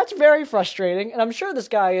 So yeah, that's very frustrating, and I'm sure this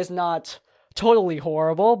guy is not totally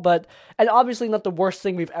horrible, and obviously not the worst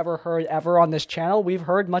thing we've ever heard ever on this channel. We've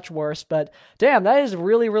heard much worse, but damn, that is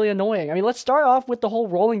really, really annoying. I mean, let's start off with the whole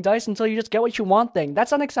rolling dice until you just get what you want thing.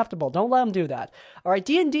 That's unacceptable. Don't let him do that. Alright,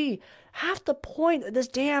 D&D, half the point of this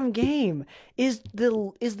damn game is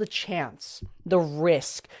the chance, the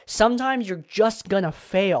risk. Sometimes you're just gonna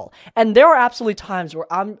fail. And there are absolutely times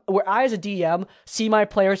where I as a DM see my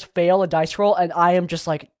players fail a dice roll and I am just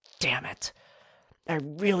like, damn it. I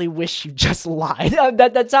really wish you just lied.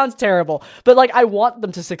 That sounds terrible, but like I want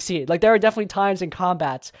them to succeed. Like there are definitely times in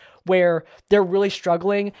combats where they're really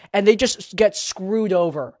struggling and they just get screwed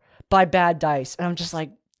over by bad dice, and I'm just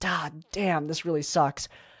like, God damn, this really sucks.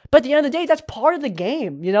 But at the end of the day, that's part of the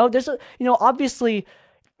game, you know. Obviously,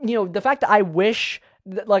 the fact that I wished,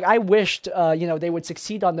 they would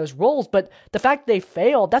succeed on those rolls, but the fact they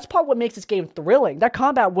failed, that's part of what makes this game thrilling. That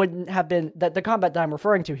combat wouldn't have been, the combat that I'm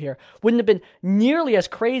referring to here, wouldn't have been nearly as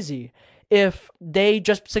crazy if they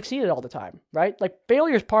just succeeded all the time, right? Like,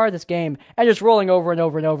 failure is part of this game, and just rolling over and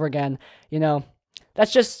over and over again,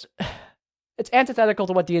 that's just... It's antithetical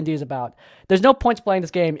to what D&D is about. There's no point to playing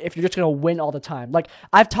this game if you're just going to win all the time. Like,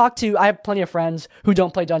 I have plenty of friends who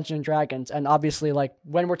don't play Dungeons & Dragons, and obviously, like,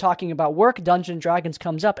 when we're talking about work, Dungeons & Dragons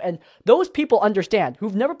comes up, and those people understand,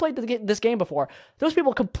 who've never played this game before, those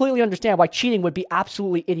people completely understand why cheating would be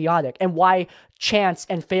absolutely idiotic, and why chance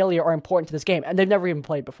and failure are important to this game, and they've never even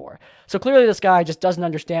played before. So clearly this guy just doesn't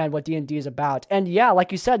understand what D&D is about. And yeah,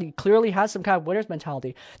 like you said, he clearly has some kind of winner's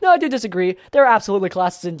mentality. No, I do disagree. There are absolutely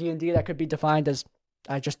classes in D&D that could be defined as...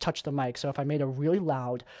 I just touched the mic, so if I made a really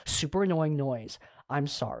loud, super annoying noise, I'm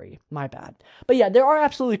sorry. My bad. But yeah, there are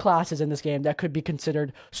absolutely classes in this game that could be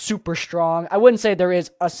considered super strong. I wouldn't say there is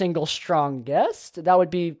a single strongest. That would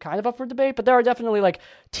be kind of up for debate, but there are definitely like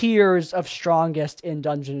tiers of strongest in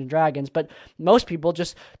Dungeons & Dragons, but most people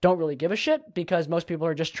just don't really give a shit because most people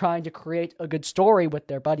are just trying to create a good story with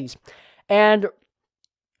their buddies. And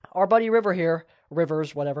our buddy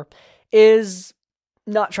Rivers, whatever, is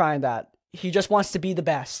not trying that. He just wants to be the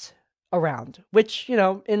best around, which,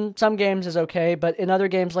 in some games is okay, but in other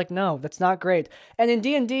games, like, no, that's not great. And in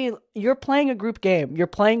D&D, you're playing a group game. You're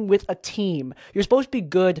playing with a team. You're supposed to be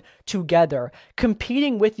good together.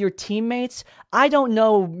 Competing with your teammates, I don't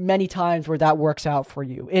know many times where that works out for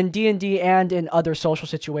you. In D&D and in other social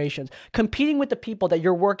situations, competing with the people that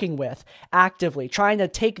you're working with actively, trying to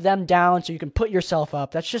take them down so you can put yourself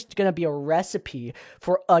up, that's just going to be a recipe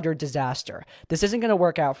for utter disaster. This isn't going to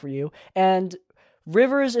work out for you, and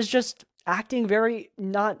Rivers is just acting very,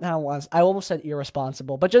 I almost said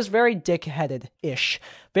irresponsible, but just very dick-headed-ish.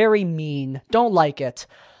 Very mean. Don't like it.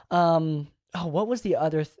 What was the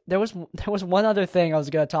other... There was one other thing I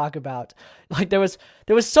was going to talk about. Like, there was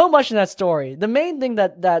so much in that story. The main thing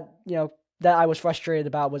that I was frustrated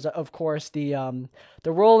about was, of course, the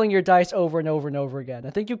rolling your dice over and over and over again.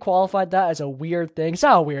 I think you qualified that as a weird thing. It's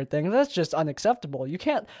not a weird thing. That's just unacceptable. You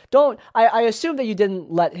can't... I assume that you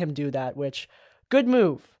didn't let him do that, which... Good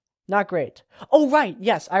move. Not great. Oh, right.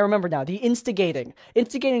 Yes, I remember now. The instigating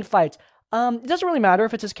fights. It doesn't really matter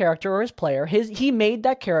if it's his character or his player. He made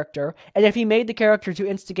that character, and if he made the character to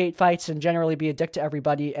instigate fights and generally be a dick to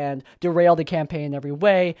everybody and derail the campaign in every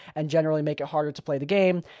way and generally make it harder to play the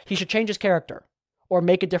game, he should change his character or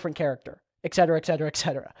make a different character, etc., etc.,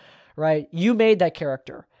 etc. Right? You made that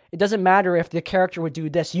character. It doesn't matter if the character would do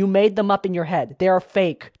this. You made them up in your head. They are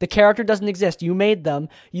fake. The character doesn't exist. You made them.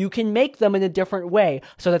 You can make them in a different way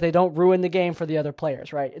so that they don't ruin the game for the other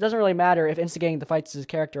players, right? It doesn't really matter if instigating the fights is his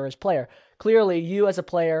character or his player. Clearly, you as a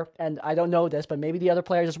player, and I don't know this, but maybe the other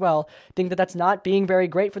players as well, think that that's not being very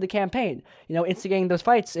great for the campaign. Instigating those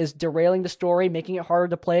fights is derailing the story, making it harder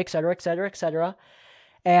to play, etc., etc., etc.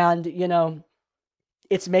 And,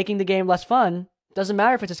 it's making the game less fun. Doesn't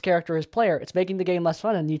matter if it's his character or his player. It's making the game less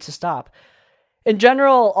fun and needs to stop. In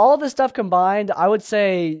general, all of this stuff combined, I would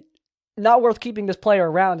say not worth keeping this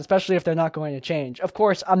player around, especially if they're not going to change. Of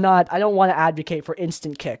course, I don't want to advocate for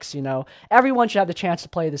instant kicks, Everyone should have the chance to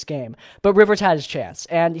play this game. But Rivers had his chance,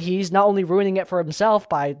 and he's not only ruining it for himself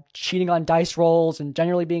by cheating on dice rolls and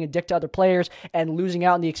generally being a dick to other players and losing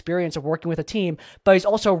out on the experience of working with a team, but he's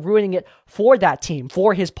also ruining it for that team,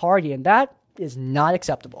 for his party, and that is not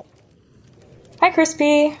acceptable. Hi,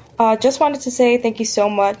 Crispy. Just wanted to say thank you so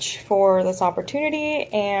much for this opportunity,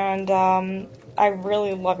 and I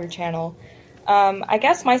really love your channel. I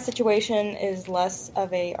guess my situation is less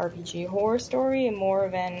of a RPG horror story and more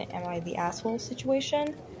of an am I the asshole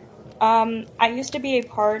situation. I used to be a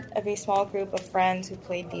part of a small group of friends who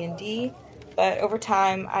played D&D, but over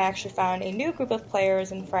time I actually found a new group of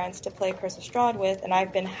players and friends to play Curse of Strahd with, and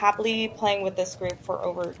I've been happily playing with this group for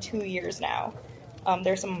over 2 years now.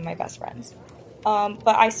 They're some of my best friends. But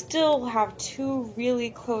I still have 2 really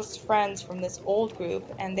close friends from this old group,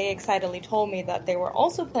 and they excitedly told me that they were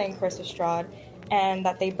also playing Curse of Strahd, and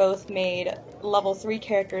that they both made level 3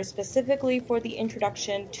 characters specifically for the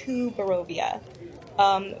introduction to Barovia.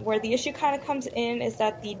 Where the issue kind of comes in is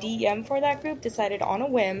that the DM for that group decided on a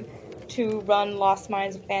whim to run Lost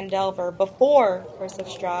Mines of Phandelver before Curse of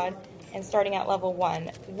Strahd and starting at level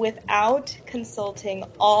 1 without consulting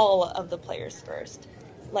all of the players first.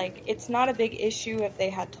 Like, it's not a big issue if they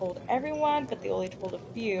had told everyone, but they only told a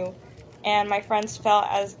few, and my friends felt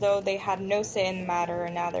as though they had no say in the matter,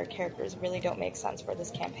 and now their characters really don't make sense for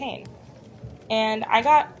this campaign. And I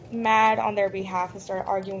got mad on their behalf and started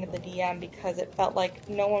arguing with the DM because it felt like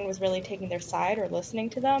no one was really taking their side or listening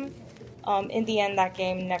to them. In the end, that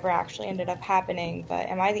game never actually ended up happening, but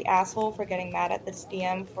am I the asshole for getting mad at this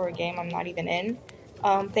DM for a game I'm not even in?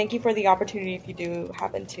 Thank you for the opportunity if you do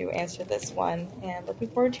happen to answer this one, and looking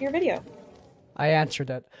forward to your video. I answered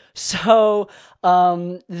it. So,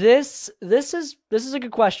 this is a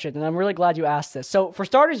good question, and I'm really glad you asked this. So, for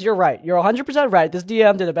starters, you're right. You're 100% right. This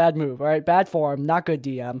DM did a bad move, all right? Bad form, not good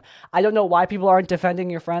DM. I don't know why people aren't defending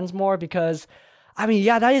your friends more, because I mean,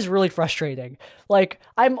 yeah, that is really frustrating. Like,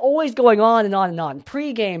 I'm always going on and on and on.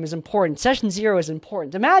 Pre-game is important. Session 0 is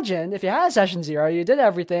important. Imagine if you had Session 0, you did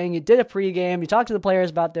everything, you did a pre-game, you talked to the players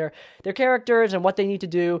about their characters and what they need to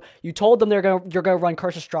do, you told them you're gonna run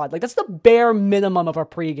Curse of Strahd. Like, that's the bare minimum of a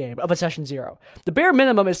pre-game, of a Session 0. The bare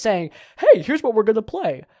minimum is saying, hey, here's what we're gonna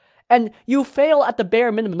play. And you fail at the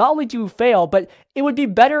bare minimum. Not only do you fail, but it would be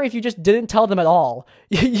better if you just didn't tell them at all.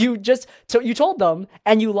 You told them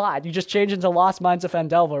and you lied. You just changed into Lost Mines of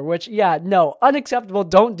Phandelver, which, yeah, no, unacceptable.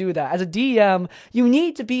 Don't do that. As a DM, you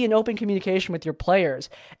need to be in open communication with your players,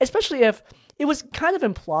 especially if it was kind of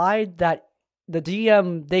implied that the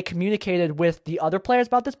DM, they communicated with the other players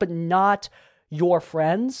about this, but not your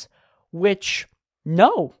friends, which,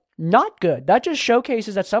 no, not good. That just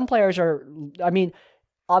showcases that some players are, I mean,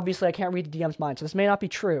 obviously, I can't read the DM's mind, so this may not be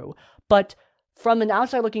true. But from an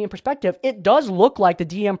outside looking in perspective, it does look like the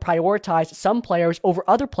DM prioritized some players over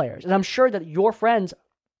other players. And I'm sure that your friends,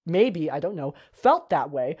 maybe, I don't know, felt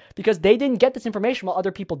that way because they didn't get this information while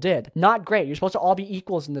other people did. Not great. You're supposed to all be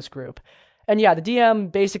equals in this group. And yeah, the DM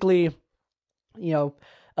basically, doing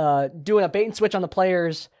a bait and switch on the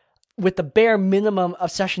players with the bare minimum of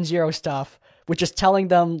Session 0 stuff, which is telling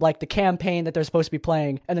them, like, the campaign that they're supposed to be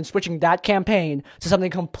playing, and then switching that campaign to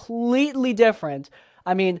something completely different.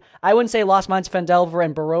 I mean, I wouldn't say Lost Mines of Phandelver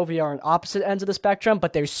and Barovia are on opposite ends of the spectrum,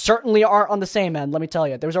 but they certainly aren't on the same end, let me tell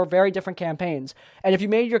you. Those are very different campaigns. And if you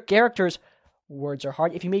made your characters, words are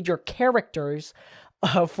hard, if you made your characters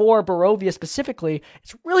for Barovia specifically,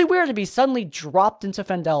 it's really weird to be suddenly dropped into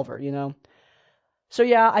Phandelver, you know? So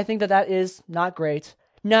yeah, I think that is not great.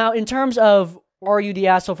 Now, in terms of, are you the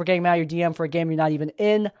asshole for getting mad at your DM for a game you're not even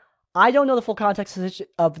in? I don't know the full context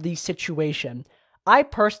of the situation. I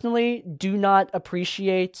personally do not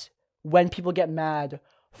appreciate when people get mad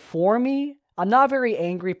for me. I'm not a very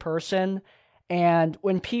angry person, and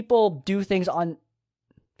when people do things on...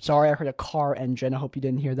 Sorry, I heard a car engine. I hope you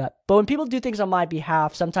didn't hear that. But when people do things on my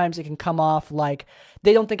behalf, sometimes it can come off like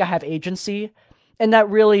they don't think I have agency, and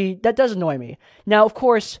that does annoy me. Now, of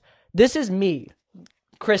course, this is me,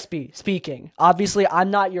 Crispy, speaking. Obviously,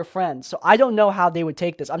 I'm not your friend, so I don't know how they would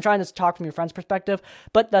take this. I'm trying to talk from your friend's perspective,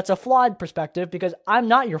 but that's a flawed perspective because I'm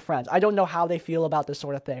not your friends. I don't know how they feel about this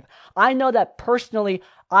sort of thing. I know that personally,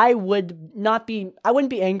 I wouldn't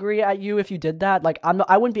be angry at you if you did that. Like,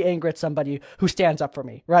 I wouldn't be angry at somebody who stands up for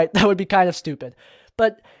me, right? That would be kind of stupid.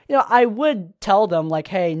 But, I would tell them, like,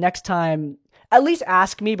 hey, next time, at least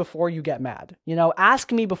ask me before you get mad.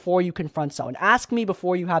 Ask me before you confront someone. Ask me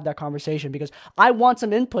before you have that conversation because I want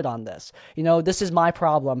some input on this. This is my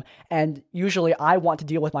problem, and usually I want to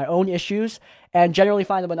deal with my own issues, and generally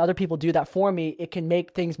find that when other people do that for me, it can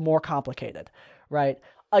make things more complicated, right?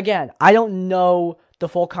 Again, I don't know the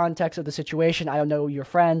full context of the situation. I don't know your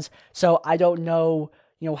friends, so I don't know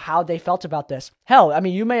how they felt about this. Hell, I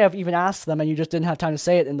mean, you may have even asked them and you just didn't have time to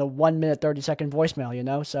say it in the 1 minute, 30-second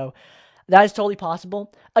voicemail, so... That is totally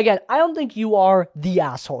possible. Again, I don't think you are the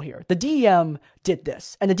asshole here. The DM did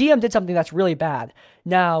this, and the DM did something that's really bad.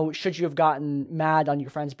 Now, should you have gotten mad on your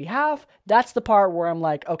friend's behalf? That's the part where I'm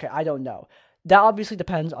like, okay, I don't know. That obviously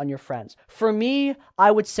depends on your friends. For me,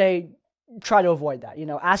 I would say try to avoid that.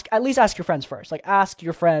 At least ask your friends first. Like, ask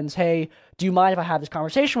your friends, hey, do you mind if I have this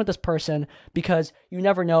conversation with this person? Because you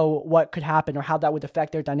never know what could happen or how that would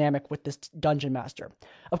affect their dynamic with this dungeon master.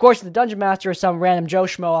 Of course, if the dungeon master is some random Joe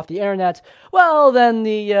Schmo off the internet, well, then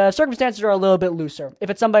the circumstances are a little bit looser. If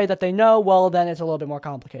it's somebody that they know, well, then it's a little bit more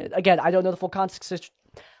complicated. Again, I don't know the full context.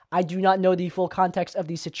 I do not know the full context of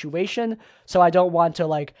the situation, so I don't want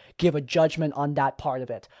to give a judgment on that part of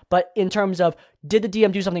it. But in terms of, did the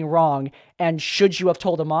DM do something wrong, and should you have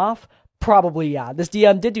told him off? Probably, yeah. This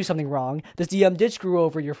DM did do something wrong. This DM did screw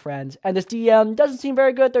over your friends, and this DM doesn't seem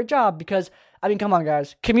very good at their job because, come on,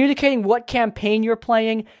 guys. Communicating what campaign you're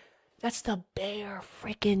playing, that's the bare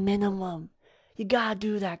freaking minimum. You gotta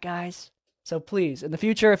do that, guys. So please, in the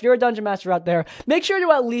future, if you're a dungeon master out there, make sure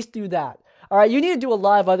to at least do that. All right, you need to do a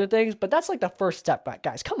lot of other things, but that's the first step,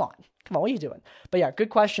 guys. Come on, what are you doing? But yeah, good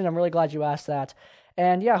question. I'm really glad you asked that.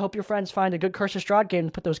 And yeah, I hope your friends find a good Curse of Strahd game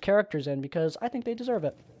to put those characters in because I think they deserve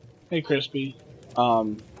it. Hey, Crispy.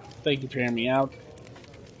 Thank you for hearing me out.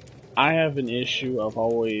 I have an issue of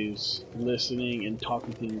always listening and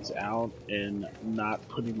talking things out and not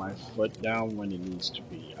putting my foot down when it needs to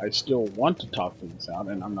be. I still want to talk things out,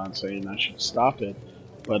 and I'm not saying I should stop it.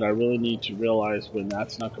 But I really need to realize when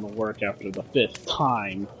that's not going to work after the 5th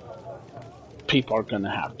time, people are going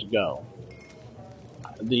to have to go.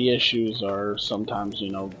 The issues are sometimes,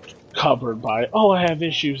 covered by, oh, I have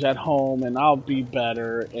issues at home and I'll be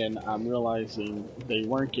better. And I'm realizing they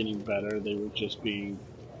weren't getting better. They were just being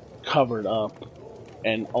covered up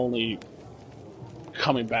and only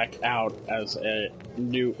coming back out as a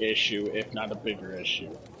new issue, if not a bigger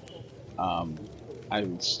issue. I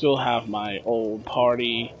still have my old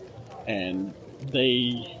party, and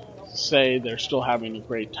they say they're still having a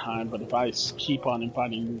great time, but if I keep on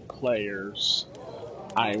inviting new players,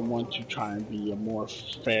 I want to try and be a more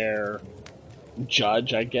fair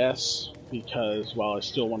judge, I guess, because while I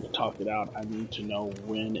still want to talk it out, I need to know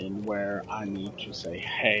when and where I need to say,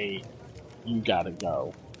 hey, you gotta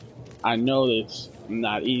go. I know it's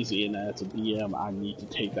not easy, and as a DM, I need to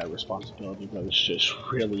take that responsibility, but it's just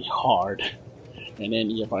really hard. And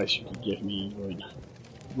any advice you could give me would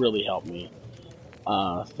really help me.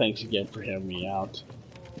 Thanks again for hearing me out.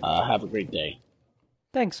 Have a great day.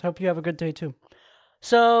 Thanks. Hope you have a good day too.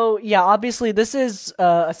 So, yeah, obviously this is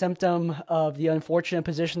a symptom of the unfortunate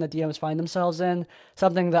position that DMs find themselves in.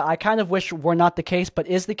 Something that I kind of wish were not the case, but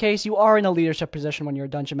is the case. You are in a leadership position when you're a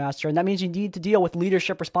dungeon master, and that means you need to deal with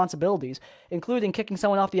leadership responsibilities, including kicking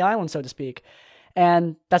someone off the island, so to speak.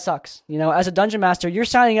 And that sucks. As a dungeon master, you're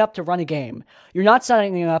signing up to run a game. You're not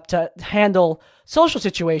signing up to handle social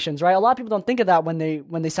situations, right? A lot of people don't think of that when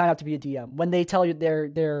they sign up to be a DM. When they tell you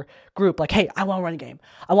their group, like, hey, I want to run a game.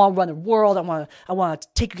 I want to run a world. I want to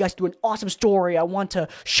take you guys through an awesome story. I want to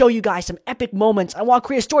show you guys some epic moments. I want to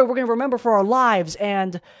create a story we're going to remember for our lives.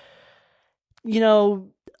 And,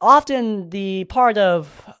 often the part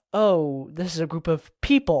of, oh, this is a group of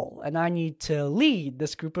people and I need to lead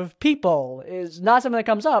this group of people is not something that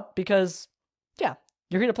comes up because, yeah,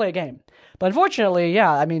 you're here to play a game. But unfortunately,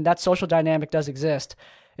 yeah, that social dynamic does exist.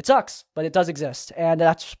 It sucks, but it does exist. And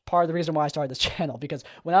that's part of the reason why I started this channel, because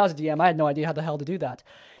when I was a DM, I had no idea how the hell to do that.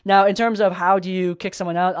 Now, in terms of how do you kick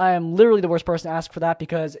someone out, I am literally the worst person to ask for that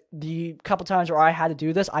because the couple times where I had to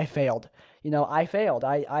do this, I failed. I failed.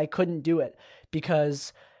 I couldn't do it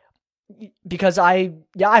because I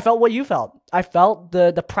felt what you felt. I felt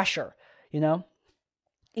the pressure,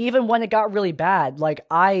 even when it got really bad.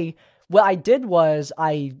 What I did was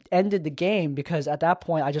I ended the game because at that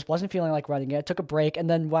point I just wasn't feeling like running it. I took a break, and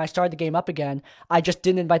then when I started the game up again, I just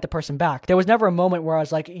didn't invite the person back. There was never a moment where I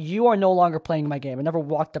was like, you are no longer playing my game. I never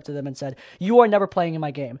walked up to them and said, you are never playing in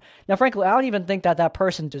my game. Now, frankly, I don't even think that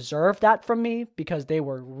person deserved that from me because they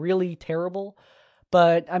were really terrible.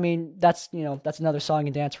 But, that's another song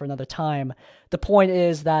and dance for another time. The point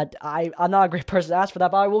is that I'm not a great person to ask for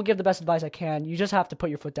that, but I will give the best advice I can. You just have to put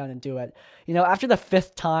your foot down and do it. After the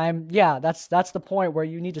 5th time, yeah, that's the point where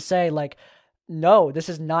you need to say, no, this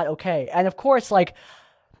is not okay. And of course,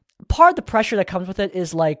 part of the pressure that comes with it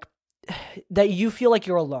is, that you feel like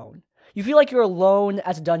you're alone. You feel like you're alone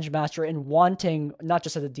as a dungeon master in wanting, not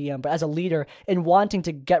just as a DM, but as a leader, in wanting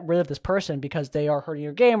to get rid of this person because they are hurting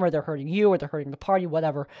your game, or they're hurting you, or they're hurting the party,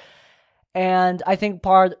 whatever. And I think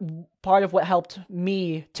part of what helped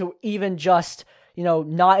me to even just,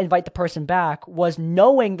 not invite the person back was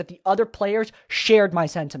knowing that the other players shared my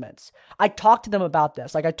sentiments. I talked to them about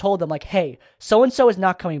this. I told them, hey, so-and-so is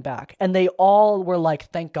not coming back. And they all were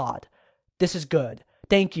like, thank God. This is good.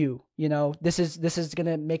 Thank you. You know, this is going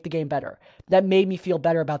to make the game better. That made me feel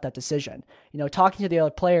better about that decision. You know, talking to the other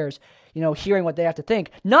players, you know, hearing what they have to think,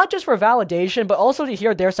 not just for validation, but also to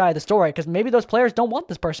hear their side of the story, because maybe those players don't want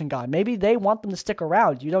this person gone. Maybe they want them to stick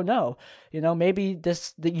around. You don't know. You know, maybe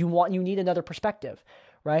you need another perspective,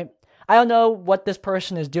 right? I don't know what this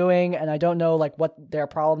person is doing, and I don't know like what their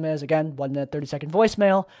problem is. Again, 1 minute 30-second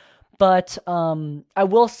voicemail, but I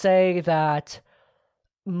will say that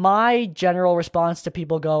my general response to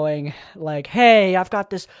people going like, hey, I've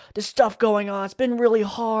got this stuff going on. It's been really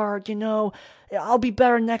hard, you know, I'll be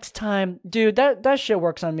better next time. Dude, that shit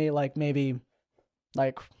works on me like maybe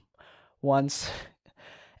like once.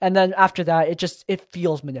 And then after that, it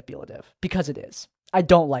feels manipulative because it is. I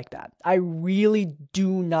don't like that. I really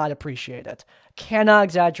do not appreciate it. Cannot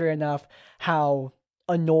exaggerate enough how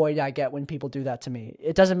annoyed I get when people do that to me.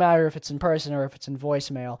 It doesn't matter if it's in person or if it's in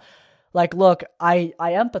voicemail. Like, look, I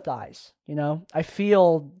empathize, you know, I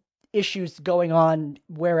feel issues going on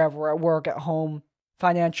wherever, at work, at home,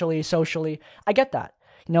 financially, socially. I get that.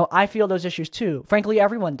 You know, I feel those issues too. Frankly,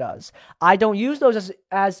 everyone does. I don't use those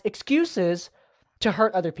as excuses to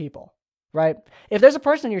hurt other people, right? If there's a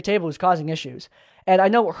person at your table who's causing issues, and I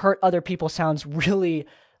know hurt other people sounds really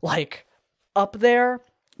like up there,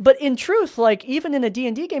 but in truth, like even in a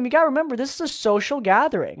D&D game, you gotta remember this is a social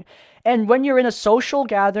gathering. And when you're in a social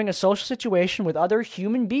gathering, a social situation with other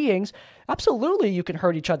human beings, absolutely you can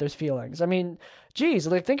hurt each other's feelings. I mean, geez,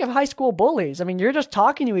 like think of high school bullies. I mean, you're just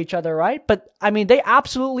talking to each other, right? But I mean, they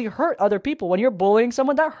absolutely hurt other people. When you're bullying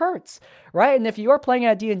someone, that hurts, right? And if you're playing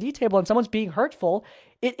at a D&D table and someone's being hurtful,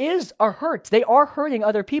 it is a hurt. They are hurting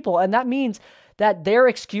other people. And that means that their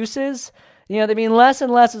excuses, you know, they mean less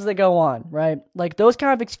and less as they go on, right? Like those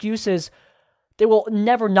kind of excuses, they will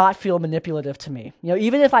never not feel manipulative to me. You know,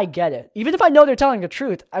 even if I get it, even if I know they're telling the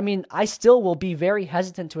truth, I mean, I still will be very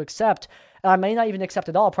hesitant to accept. And I may not even accept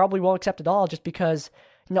it all, probably won't accept it all just because,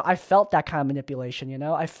 you know, I felt that kind of manipulation, you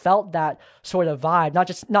know? I felt that sort of vibe, not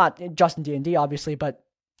just in D&D, obviously, but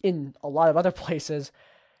in a lot of other places.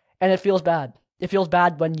 And it feels bad. It feels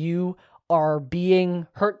bad when you are being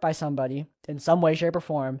hurt by somebody in some way, shape, or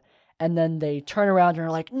form, and then they turn around and are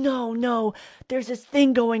like, no, there's this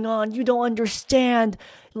thing going on. You don't understand.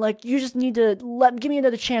 Like, you just need to give me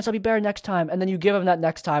another chance. I'll be better next time. And then you give them that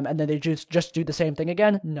next time, and then they just do the same thing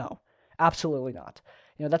again. No, absolutely not.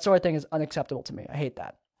 You know, that sort of thing is unacceptable to me. I hate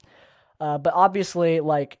that. But obviously,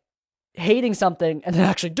 like, hating something and then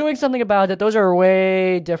actually doing something about it, those are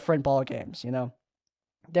way different ball games, you know?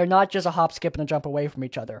 They're not just a hop, skip, and a jump away from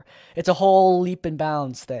each other. It's a whole leap and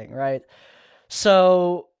bounds thing, right?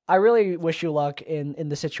 So I really wish you luck in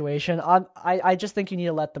the situation. I just think you need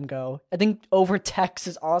to let them go. I think over text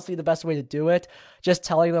is honestly the best way to do it. Just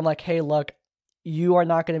telling them like, hey, look, you are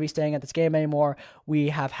not going to be staying at this game anymore. We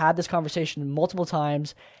have had this conversation multiple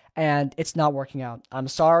times, and it's not working out. I'm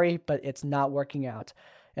sorry, but it's not working out.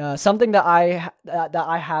 Something that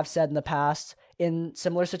I have said in the past in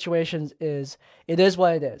similar situations is, it is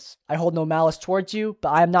what it is. I hold no malice towards you, but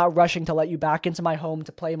I am not rushing to let you back into my home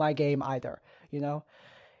to play my game either. You know,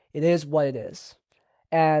 it is what it is.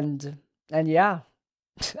 And yeah,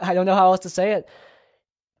 I don't know how else to say it.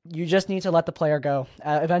 You just need to let the player go.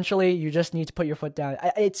 Eventually, you just need to put your foot down.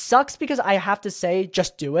 It sucks because I have to say,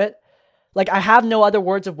 just do it. Like, I have no other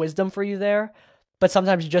words of wisdom for you there, but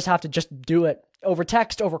sometimes you just have to just do it. Over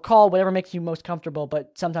text, over call, whatever makes you most comfortable,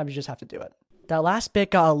 but sometimes you just have to do it. That last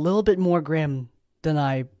bit got a little bit more grim than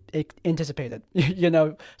I anticipated, you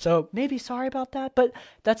know, so maybe sorry about that, but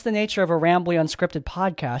that's the nature of a rambly, unscripted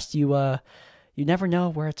podcast. You never know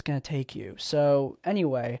where it's going to take you. So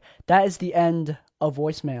anyway, that is the end of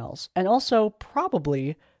voicemails, and also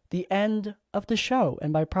probably the end of the show.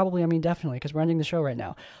 And by probably, I mean definitely, because we're ending the show right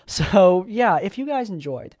now. So yeah, if you guys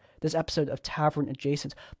enjoyed this episode of Tavern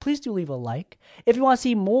Adjacent, please do leave a like. If you want to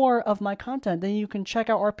see more of my content, then you can check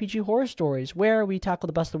out RPG Horror Stories, where we tackle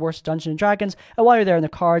the best of the worst of Dungeons & Dragons. And while you're there in the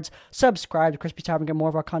cards, subscribe to Crispy Tavern, get more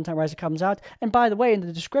of our content right as it comes out. And by the way, in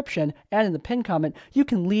the description and in the pinned comment, you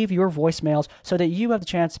can leave your voicemails so that you have the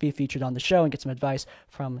chance to be featured on the show and get some advice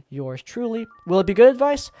from yours truly. Will it be good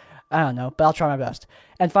advice? I don't know, but I'll try my best.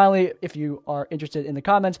 And finally, if you are interested in the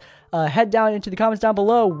comments, head down into the comments down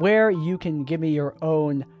below where you can give me your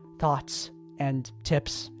own thoughts and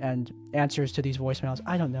tips and answers to these voicemails.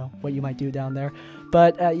 I don't know what you might do down there.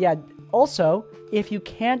 But yeah, also, if you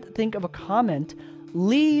can't think of a comment,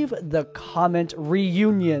 leave the comment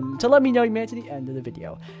reunion to let me know you made it to the end of the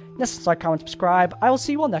video. Like, comment, subscribe. I will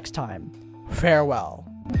see you all next time. Farewell.